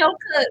 fuck your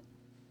cousin.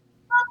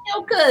 Fuck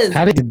your cousin.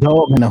 How did the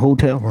dog in the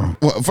hotel room?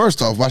 well,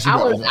 first off, why she? I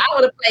would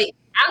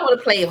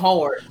have played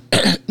hard.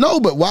 No,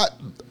 but why?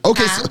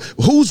 Okay, so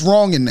who's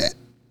wrong in that?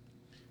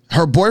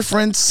 Her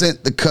boyfriend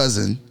sent the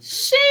cousin.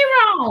 She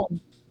wrong.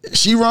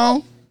 She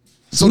wrong?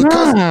 So the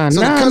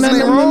cousin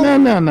ain't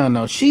wrong?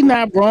 No. She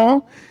not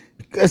wrong.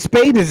 A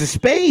spade is a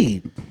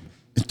spade.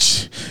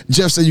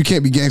 Jeff said you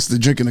can't be gangster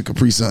drinking a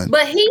Capri Sun.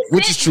 But he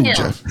which is true, him,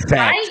 Jeff. Fact.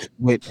 Right?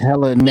 With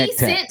hella neck He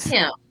tats. sent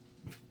him.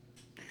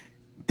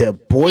 The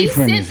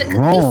boyfriend is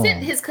wrong. He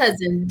sent his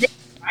cousin.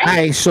 Right? All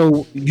right,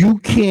 so you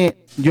can't,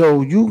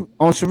 you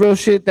on some real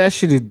shit. That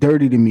shit is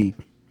dirty to me.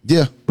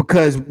 Yeah.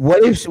 Because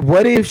what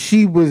if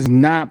she was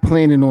not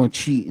planning on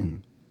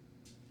cheating?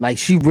 Like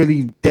she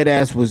really dead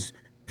ass was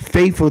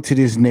faithful to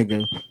this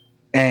nigga,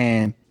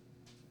 and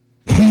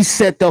he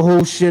set the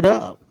whole shit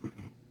up.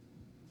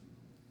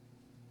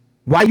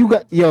 Why you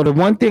got the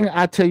one thing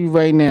I tell you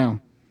right now,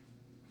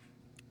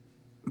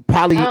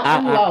 Polly,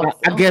 I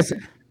guess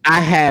I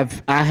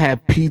have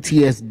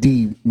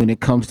PTSD when it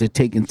comes to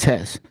taking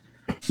tests.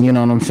 You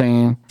know what I'm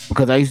saying?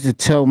 Because I used to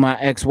tell my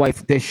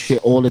ex-wife this shit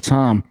all the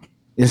time.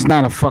 It's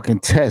not a fucking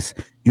test.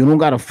 You don't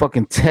gotta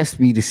fucking test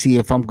me to see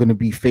if I'm gonna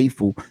be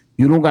faithful.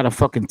 You don't gotta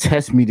fucking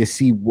test me to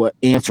see what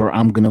answer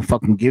I'm gonna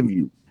fucking give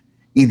you.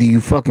 Either you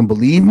fucking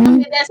believe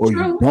me or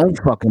you don't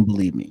fucking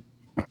believe me.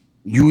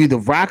 You either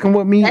rocking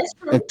with me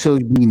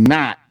until you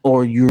not,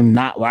 or you're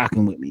not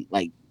rocking with me.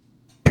 Like,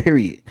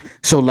 period.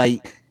 So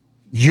like,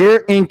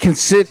 you're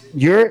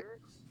inconsistent.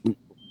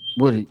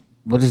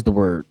 What is the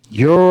word?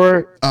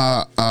 Your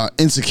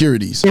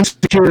insecurities.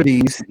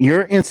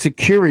 Your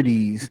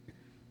insecurities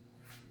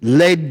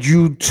led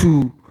you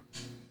to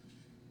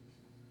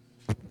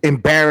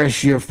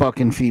embarrass your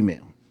fucking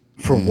female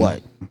for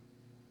what?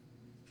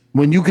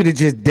 When you could have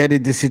just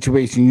deaded the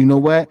situation. You know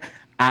what?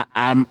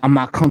 I'm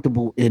not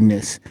comfortable in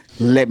this.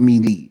 Let me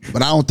leave.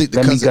 But I don't think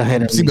the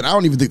cousin. See, but I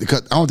don't even think the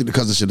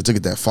cousin should have took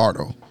it that far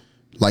though.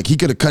 Like he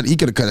could have cut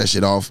that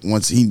shit off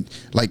once he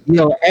like.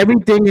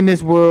 Everything in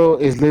this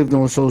world is lived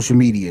on social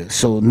media.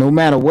 So no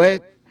matter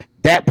what,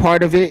 that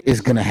part of it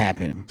is gonna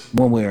happen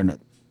one way or another.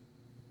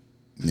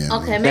 Yeah.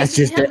 Okay, that's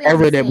just the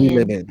era that we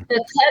live in.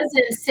 The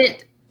cousin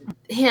sent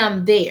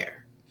him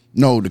there.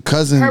 No, the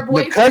cousin.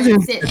 The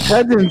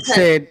cousin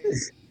said,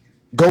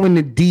 "Go in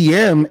the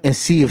DM and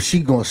see if she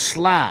gonna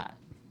slide."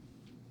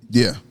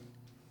 Yeah.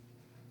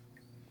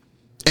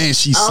 And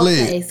she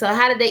slid. Okay, so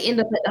how did they end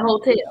up at the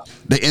hotel?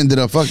 They ended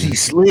up fucking.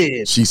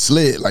 She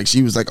slid. Like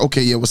she was like,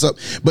 "Okay, yeah, what's up?"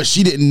 But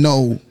she didn't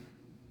know.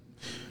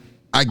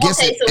 I guess.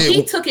 Okay, so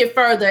he took it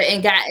further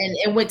and got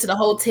and went to the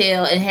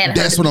hotel and had.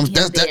 That's what I'm.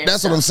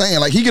 That's what I'm saying.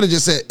 Like he could have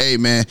just said, "Hey,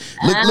 man,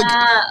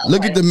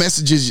 look at the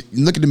messages.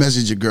 Look at the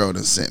message your girl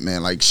done sent,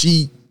 man. Like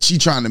she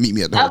trying to meet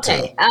me at the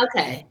hotel."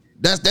 Okay.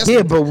 That's my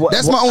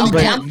only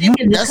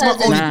point. That's my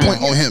only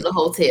point on him. The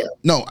hotel.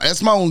 No,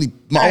 that's my only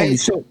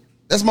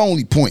that's my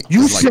only point.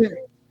 You said,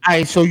 all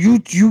right, so you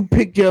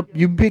picked the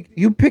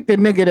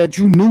nigga that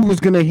you knew was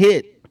gonna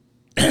hit.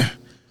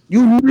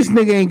 You knew this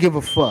nigga ain't give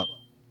a fuck.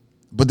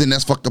 But then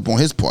that's fucked up on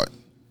his part.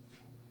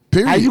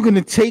 Period. How you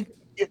gonna take?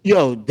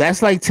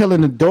 That's like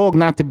telling a dog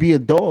not to be a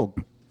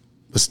dog.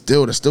 But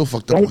still, that's still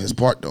fucked up on his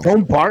part though.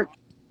 Don't bark.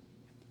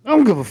 I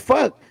don't give a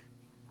fuck.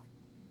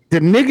 The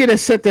nigga that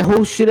set the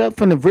whole shit up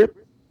from the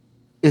rip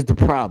is the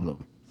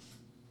problem.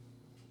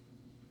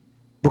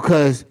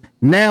 Because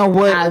now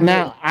what?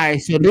 Now, all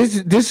right. So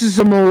this is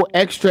some old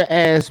extra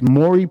ass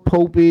Maury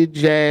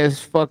Povich ass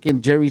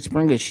fucking Jerry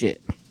Springer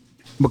shit.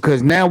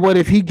 Because now what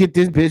if he get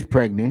this bitch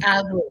pregnant?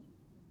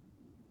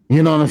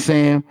 You know what I'm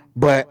saying?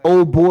 But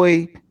old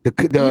boy, the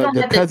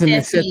cousin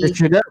that set the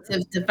shit up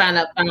to find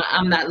out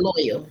I'm not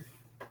loyal.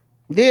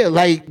 Yeah,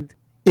 like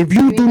If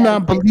you do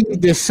not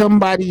believe that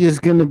somebody is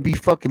gonna be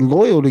fucking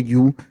loyal to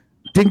you,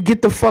 then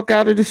get the fuck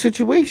out of the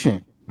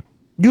situation.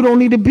 You don't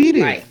need to be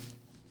there. Right.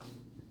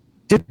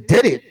 Just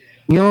did it.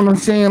 You know what I'm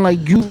saying?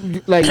 Like you,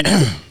 like,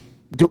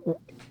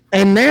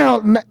 and now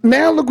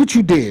look what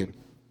you did.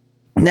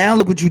 Now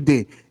look what you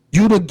did.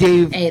 You done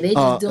gave. Hey, they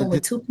just doing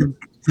with two people.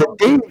 The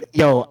thing,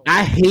 yo,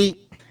 I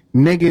hate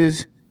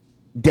niggas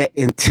that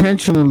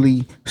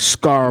intentionally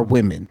scar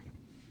women.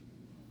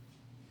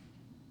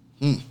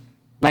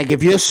 Like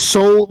if your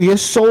sole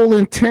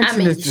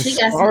intention is to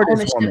scar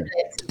this woman.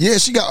 Yeah,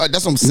 she got.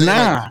 That's what I'm saying.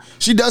 Nah. Like,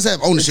 she does have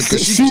ownership.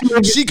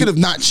 She could have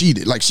not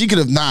cheated. Like she could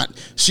have not.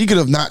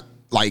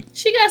 Like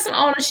she got some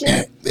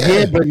ownership.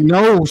 Yeah, but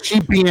no, she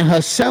being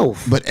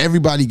herself. But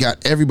everybody got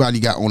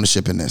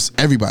ownership in this.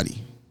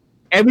 Everybody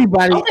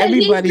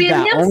Okay,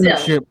 got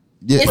ownership.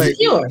 Yeah,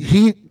 Insecure.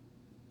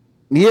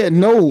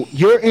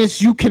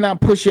 You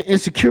cannot push your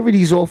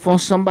insecurities off on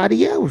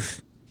somebody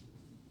else.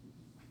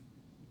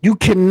 You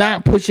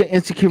cannot push your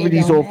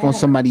insecurities off on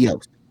somebody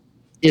else.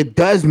 It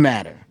does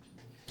matter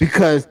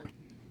because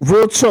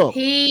real talk.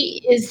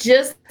 He is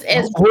just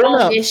as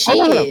wrong as she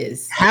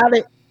is. How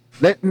did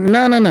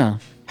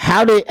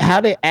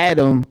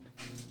Adam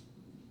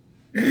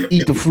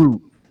eat the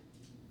fruit?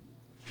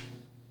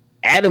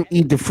 Adam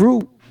eat the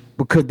fruit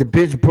because the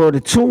bitch brought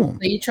it to him.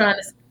 So you trying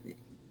to?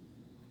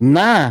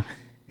 Nah.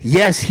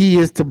 Yes, he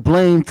is to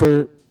blame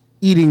for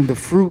eating the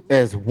fruit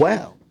as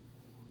well.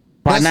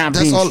 By not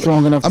being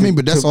strong enough. I mean,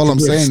 but that's all I'm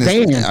saying.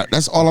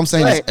 That's all I'm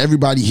saying is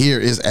everybody here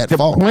is at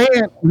fault.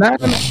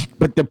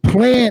 But the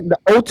plan, the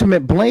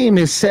ultimate blame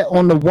is set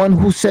on the one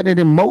who set it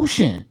in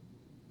motion.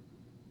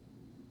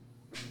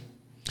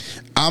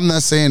 I'm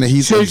not saying that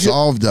he's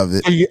absolved of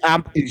it.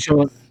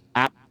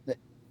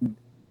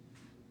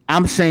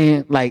 I'm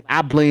saying, like,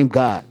 I blame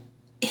God.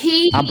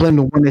 I blame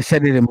the one that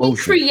set it in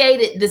motion. He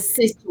created the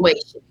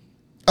situation.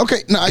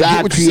 Okay, no, I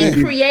get what you're saying.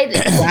 He created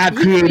all the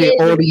these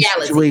reality.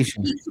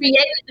 situations. He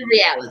created the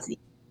reality.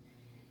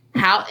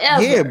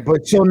 However, yeah,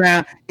 but so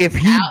now, if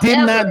he did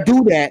not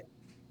do that,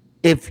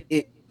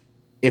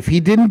 if he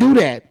didn't do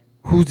that,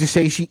 who's to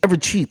say she ever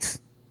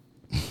cheats?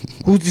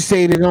 Who's to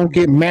say they don't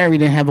get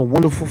married and have a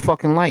wonderful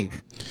fucking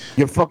life?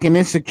 Your fucking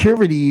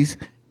insecurities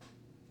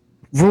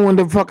ruin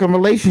the fucking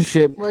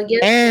relationship. Well, guess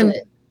and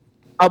what?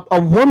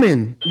 A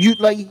woman, you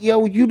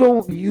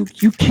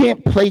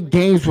can't play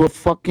games with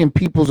fucking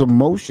people's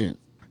emotions.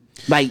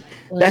 Like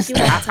that's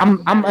I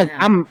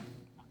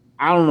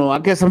don't know. I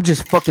guess I'm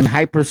just fucking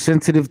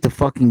hypersensitive to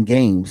fucking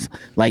games.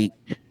 Like,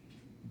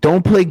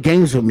 don't play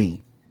games with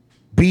me.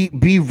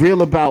 Be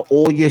real about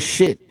all your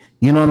shit.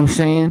 You know what I'm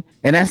saying?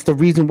 And that's the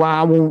reason why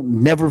I won't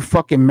never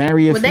fucking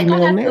marry a female. They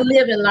gonna have to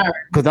live and learn.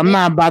 Because I'm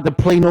not about to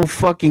play no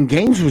fucking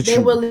games with you.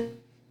 They will live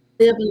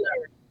and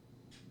learn.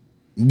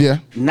 Yeah.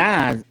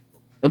 Nah,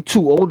 I'm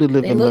too old to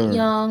live They and look learn.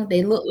 young.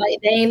 They look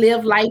like they ain't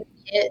lived life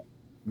yet.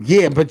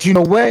 Yeah, but you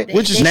know what?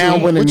 Which is now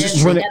true. this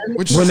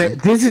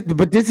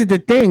is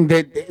the thing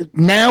that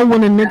now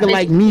when a nigga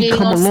like me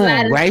come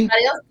along, right?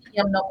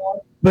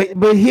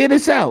 But hear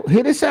this out.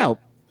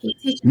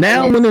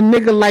 Now when a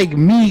nigga like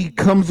me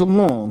comes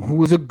along,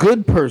 who is a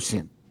good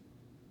person,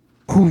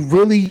 who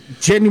really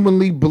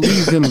genuinely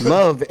believes in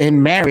love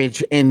and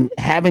marriage and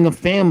having a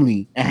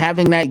family and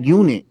having that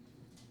unit,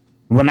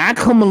 when I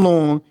come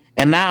along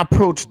and I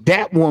approach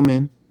that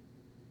woman,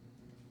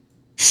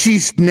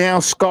 she's now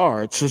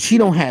scarred, so she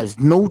don't have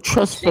no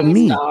trust for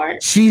me.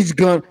 Scarred. She's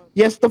gonna,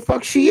 yes, the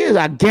fuck she is.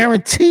 I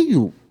guarantee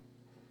you.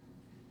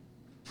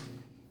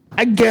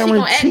 I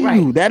guarantee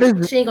you that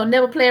is. She ain't gonna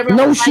never play around.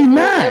 No, she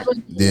not.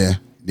 Yeah,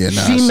 nah.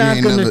 She's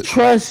not gonna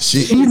trust.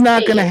 She's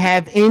not gonna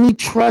have any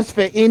trust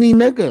for any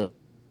nigga.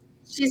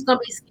 She's gonna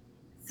be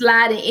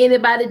sliding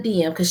anybody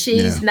DM because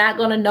she's not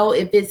gonna know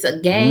if it's a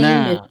game,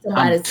 if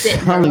somebody's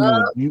setting her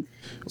up.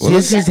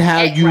 This is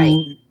how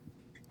you.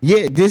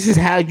 Yeah, this is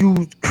how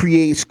you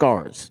create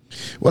scars.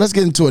 Well, let's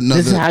get into another.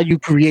 This is how you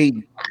create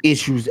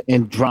issues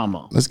and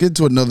drama. Let's get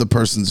into another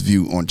person's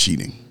view on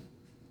cheating.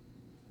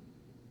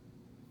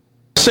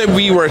 Say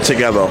we were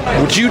together,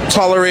 would you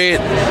tolerate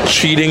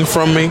cheating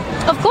from me?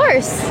 Of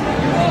course,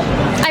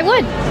 I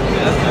would.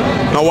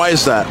 Now, why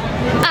is that?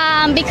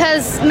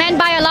 Because men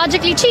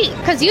biologically cheat.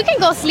 Because you can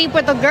go sleep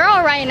with a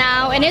girl right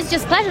now and it's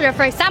just pleasure.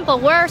 For example,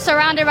 we're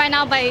surrounded right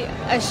now by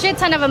a shit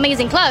ton of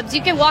amazing clubs.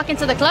 You can walk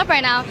into the club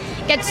right now,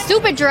 get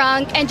super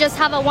drunk, and just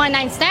have a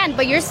one-night stand,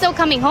 but you're still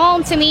coming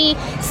home to me,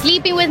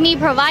 sleeping with me,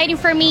 providing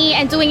for me,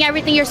 and doing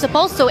everything you're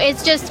supposed to.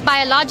 It's just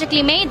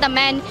biologically made that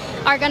men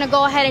are gonna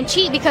go ahead and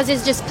cheat because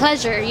it's just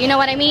pleasure. You know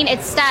what I mean?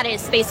 It's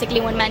status,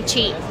 basically, when men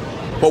cheat.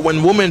 But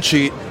when women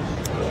cheat,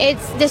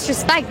 it's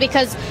disrespect,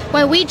 because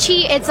when we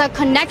cheat, it's a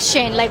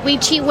connection. Like, we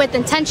cheat with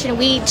intention,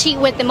 we cheat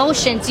with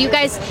emotions. You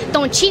guys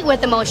don't cheat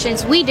with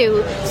emotions, we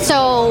do.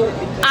 So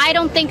I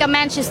don't think a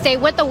man should stay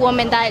with a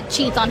woman that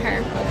cheats on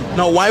her.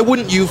 now why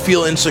wouldn't you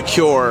feel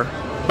insecure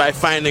by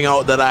finding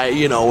out that I,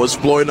 was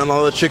blowing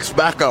another chick's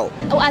back out.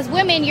 As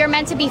women, you're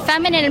meant to be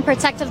feminine and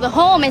protect of the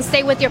home and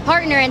stay with your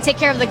partner and take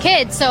care of the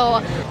kids. So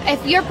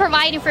if you're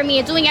providing for me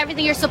and doing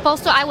everything you're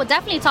supposed to, I would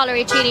definitely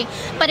tolerate cheating.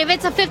 But if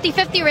it's a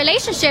 50-50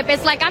 relationship,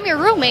 it's like I'm your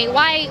roommate.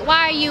 Why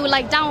are you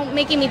like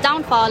making me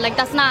downfall? Like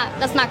that's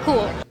not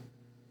cool.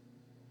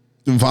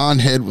 Von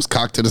head was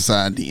cocked to the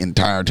side the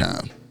entire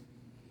time.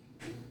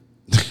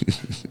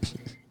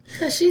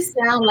 Cause she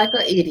sounds like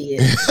an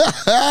idiot.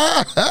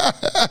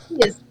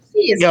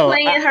 she is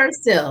playing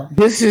herself.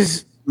 This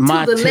is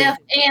my to the take.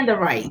 left and the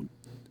right.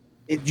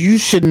 You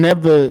should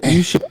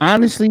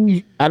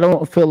honestly, I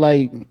don't feel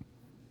like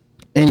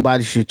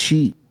anybody should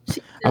cheat.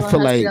 I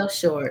feel like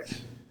short.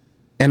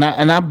 I'm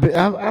not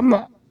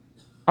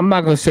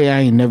gonna say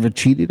I ain't never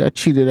cheated. I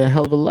cheated a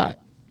hell of a lot.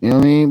 You know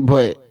what I mean?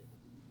 But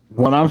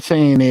what I'm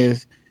saying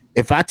is,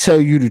 if I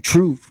tell you the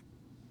truth,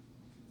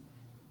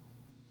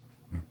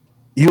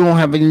 you don't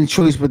have any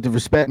choice but to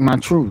respect my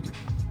truth.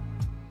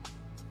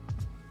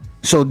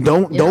 So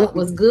don't. It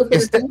was good for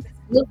the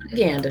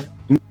gander.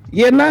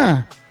 Yeah,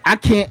 nah. I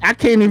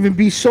can't even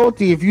be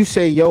salty if you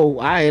say, yo, all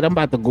right, I'm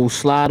about to go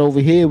slide over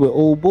here with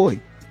old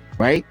boy.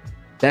 Right?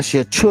 That's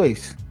your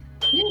choice.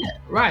 Yeah,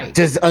 right.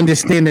 Just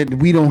understand that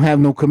we don't have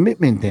no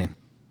commitment then.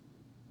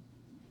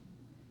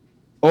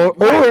 Or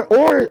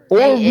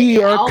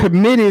we are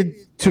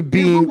committed to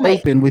being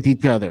open with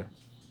each other.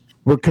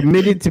 We're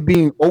committed to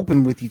being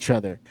open with each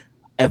other.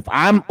 If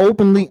I'm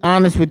openly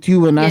honest with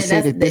you and I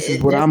say that this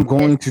is what I'm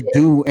going to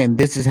do and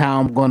this is how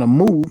I'm going to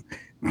move,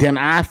 then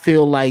I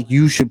feel like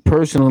you should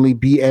personally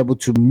be able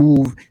to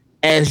move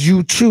as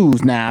you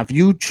choose. Now, if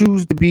you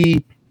choose to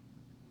be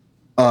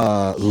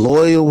a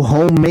loyal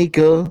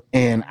homemaker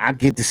and I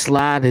get to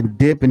slide and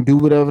dip and do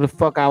whatever the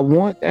fuck I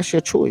want, that's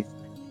your choice.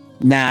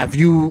 Now, if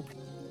you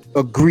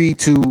agree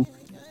to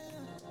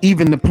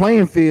even the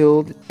playing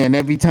field, and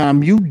every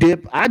time you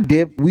dip, I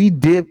dip, we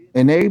dip,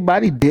 and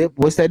everybody dip.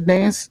 What's that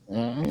dance?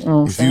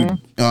 If you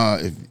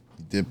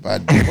dip, I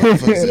dip.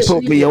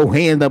 Put your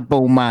hand up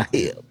on my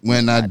hip.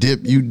 When I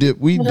dip, you dip,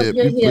 we dip.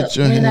 You put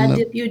your when hand I up.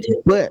 dip, you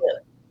dip.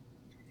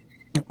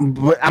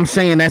 But I'm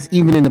saying that's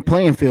even in the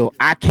playing field.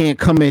 I can't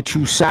come at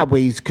you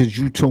sideways because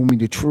you told me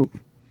the truth.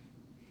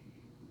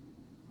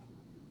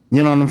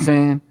 You know what I'm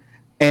saying?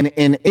 And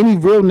any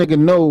real nigga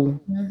know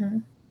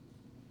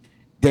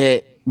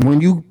that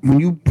when you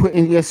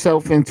putting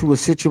yourself into a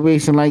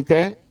situation like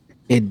that,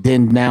 it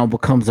then now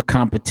becomes a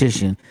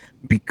competition,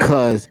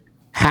 because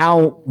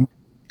how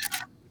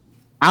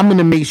I'm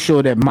gonna make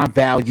sure that my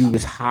value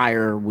is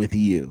higher with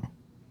you.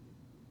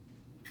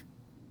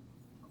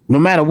 No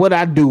matter what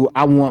I do,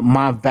 I want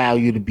my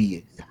value to be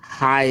as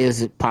high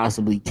as it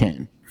possibly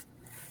can.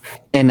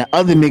 And the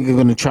other nigga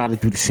gonna try to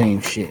do the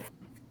same shit.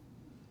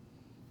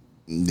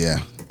 Yeah.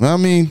 Well, I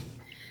mean,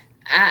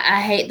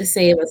 I hate to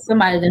say it, but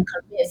somebody done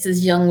convinced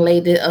this young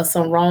lady of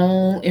some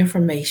wrong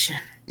information.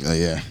 Oh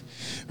yeah.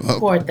 Well,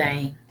 poor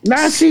thing.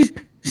 Nah, she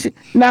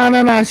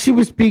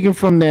was speaking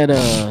from that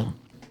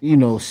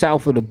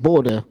south of the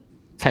border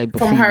type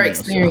of from her female,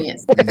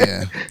 experience. So,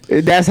 yeah.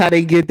 That's how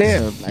they get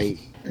there. Like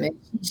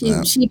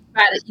she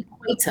by the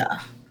equator.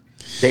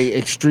 They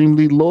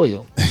extremely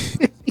loyal.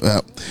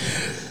 Well,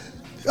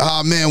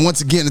 man,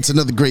 once again, it's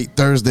another great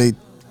Thursday.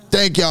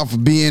 Thank y'all for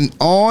being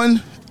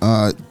on.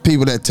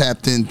 People that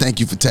tapped in, thank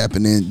you for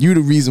tapping in. You're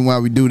the reason why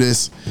we do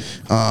this.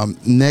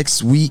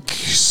 Next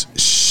week's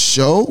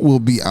show will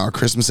be our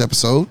Christmas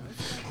episode.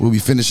 We'll be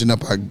finishing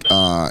up our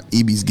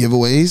EB's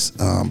giveaways.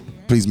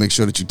 Please make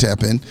sure that you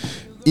tap in.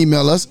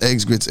 Email us,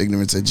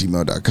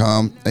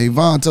 eggsgritsignorance@gmail.com. Hey,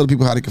 Vaughn, tell the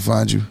people how they can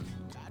find you.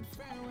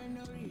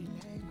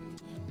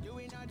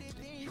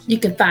 You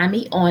can find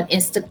me on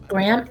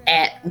Instagram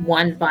at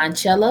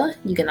 @OneVonchella.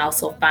 You can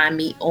also find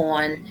me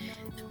on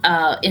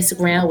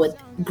Instagram with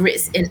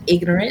Grits and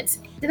Ignorance.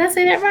 Did I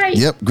say that right?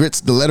 Yep,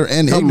 Grits, the letter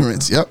N,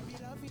 ignorance. Yep.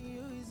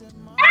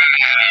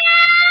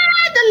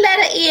 The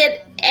letter N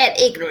at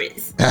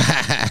Ignorance.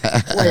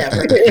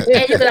 Whatever. And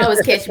you can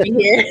always catch me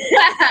here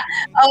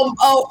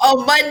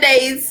on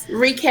Mondays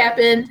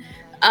recapping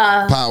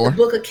Power. the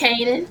Book of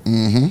Canaan.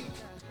 Mm-hmm.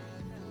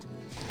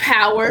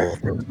 Power.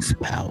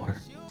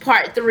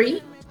 Part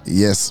 3.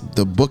 Yes,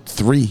 the book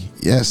 3.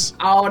 Yes.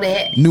 All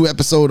that. New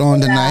episode on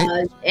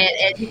tonight.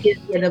 And you can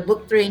get the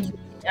book 3. And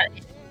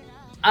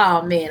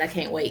oh man, I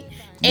can't wait.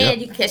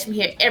 And you can catch me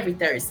here every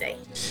Thursday.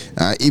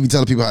 Evie, tell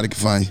the people how they can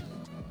find you.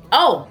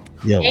 Oh,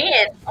 Yo.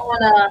 and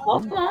on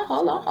hold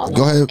on.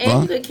 Go ahead,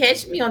 and you can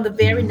catch me on the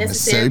Very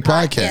Necessary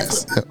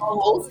Podcast with my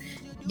co-host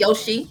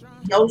Yoshi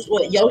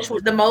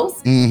with the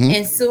most,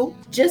 and Sue,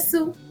 just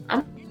Sue.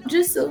 I'm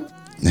just Sue.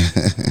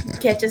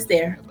 Catch us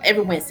there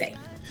every Wednesday.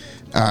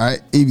 All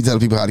right, Evie, tell the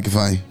people how they can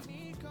find you.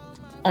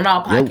 On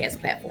all podcast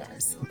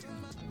platforms.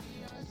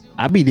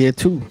 I'll be there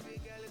too.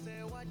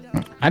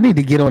 I need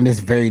to get on this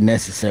Very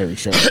Necessary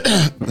show.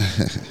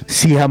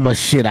 See how much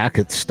shit I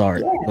could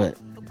start, but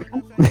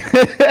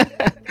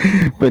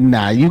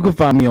nah, you can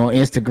find me on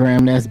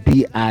Instagram. That's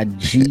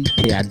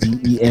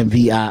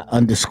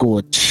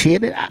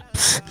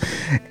BIGKIDENVI_CHITOPS,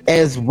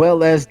 as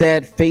well as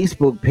that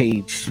Facebook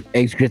page,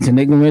 Eggs, Grits and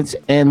Ignorance,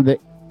 and the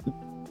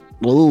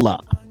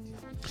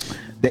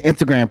the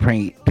Instagram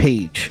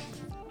page,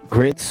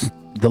 Grits,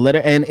 the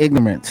letter N,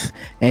 Ignorance.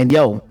 And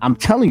yo, I'm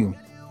telling you,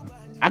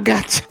 I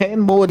got 10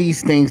 more of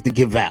these things to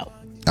give out.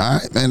 All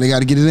right, man, they got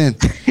to get it in.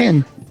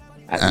 10.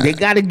 They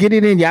got to get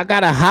it in. Y'all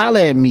got to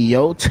holler at me,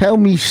 yo. Tell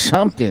me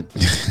something.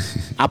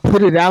 I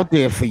put it out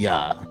there for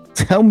y'all.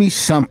 Tell me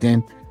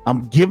something.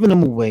 I'm giving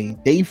them away.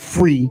 They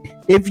free.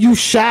 If you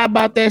shy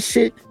about that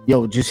shit,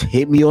 yo, just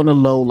hit me on the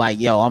low like,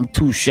 yo, I'm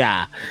too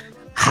shy.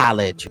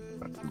 Holler at you.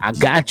 I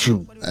got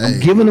you. Hey, I'm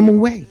giving them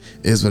away.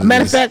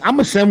 Matter of fact, I'm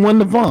going to send one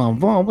to Vaughn.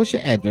 Vaughn, what's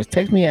your address?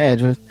 Text me your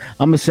address.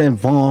 I'm going to send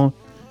Vaughn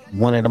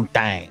one of them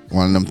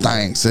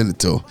things. Send it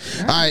to her.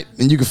 All right,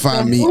 and you can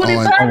find me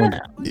on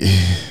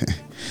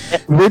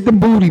with the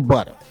booty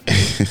butter.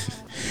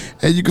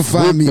 And you can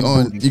find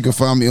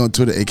me on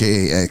Twitter,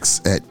 aka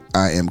X, at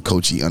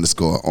IamCoachy_, on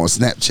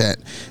Snapchat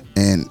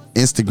and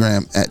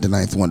Instagram at The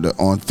Ninth Wonder,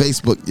 on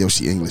Facebook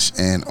Yoshi English,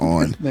 and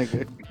on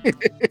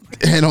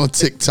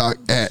TikTok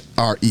at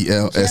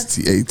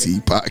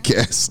RELSTAT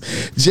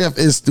podcast. Jeff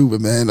is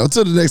stupid, man.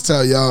 Until the next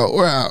time, y'all,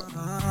 we're out.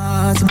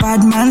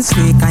 Bad man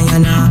slick and you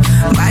know.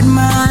 Bad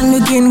man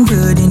looking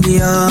good in the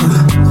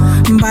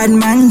bad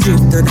man drip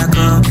to the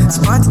car.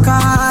 Spot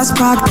cars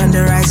parked on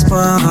the right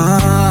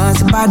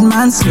spot. Bad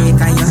man slick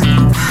and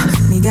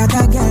you. Me got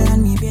a girl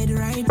on me bed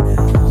right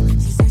now.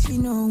 She said she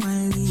no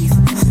one leave.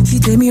 She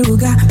tell me,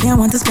 Ruga, me I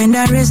want to spend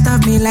the rest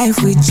of me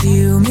life with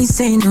you. Me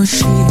say no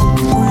shit.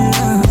 Oh,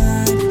 love.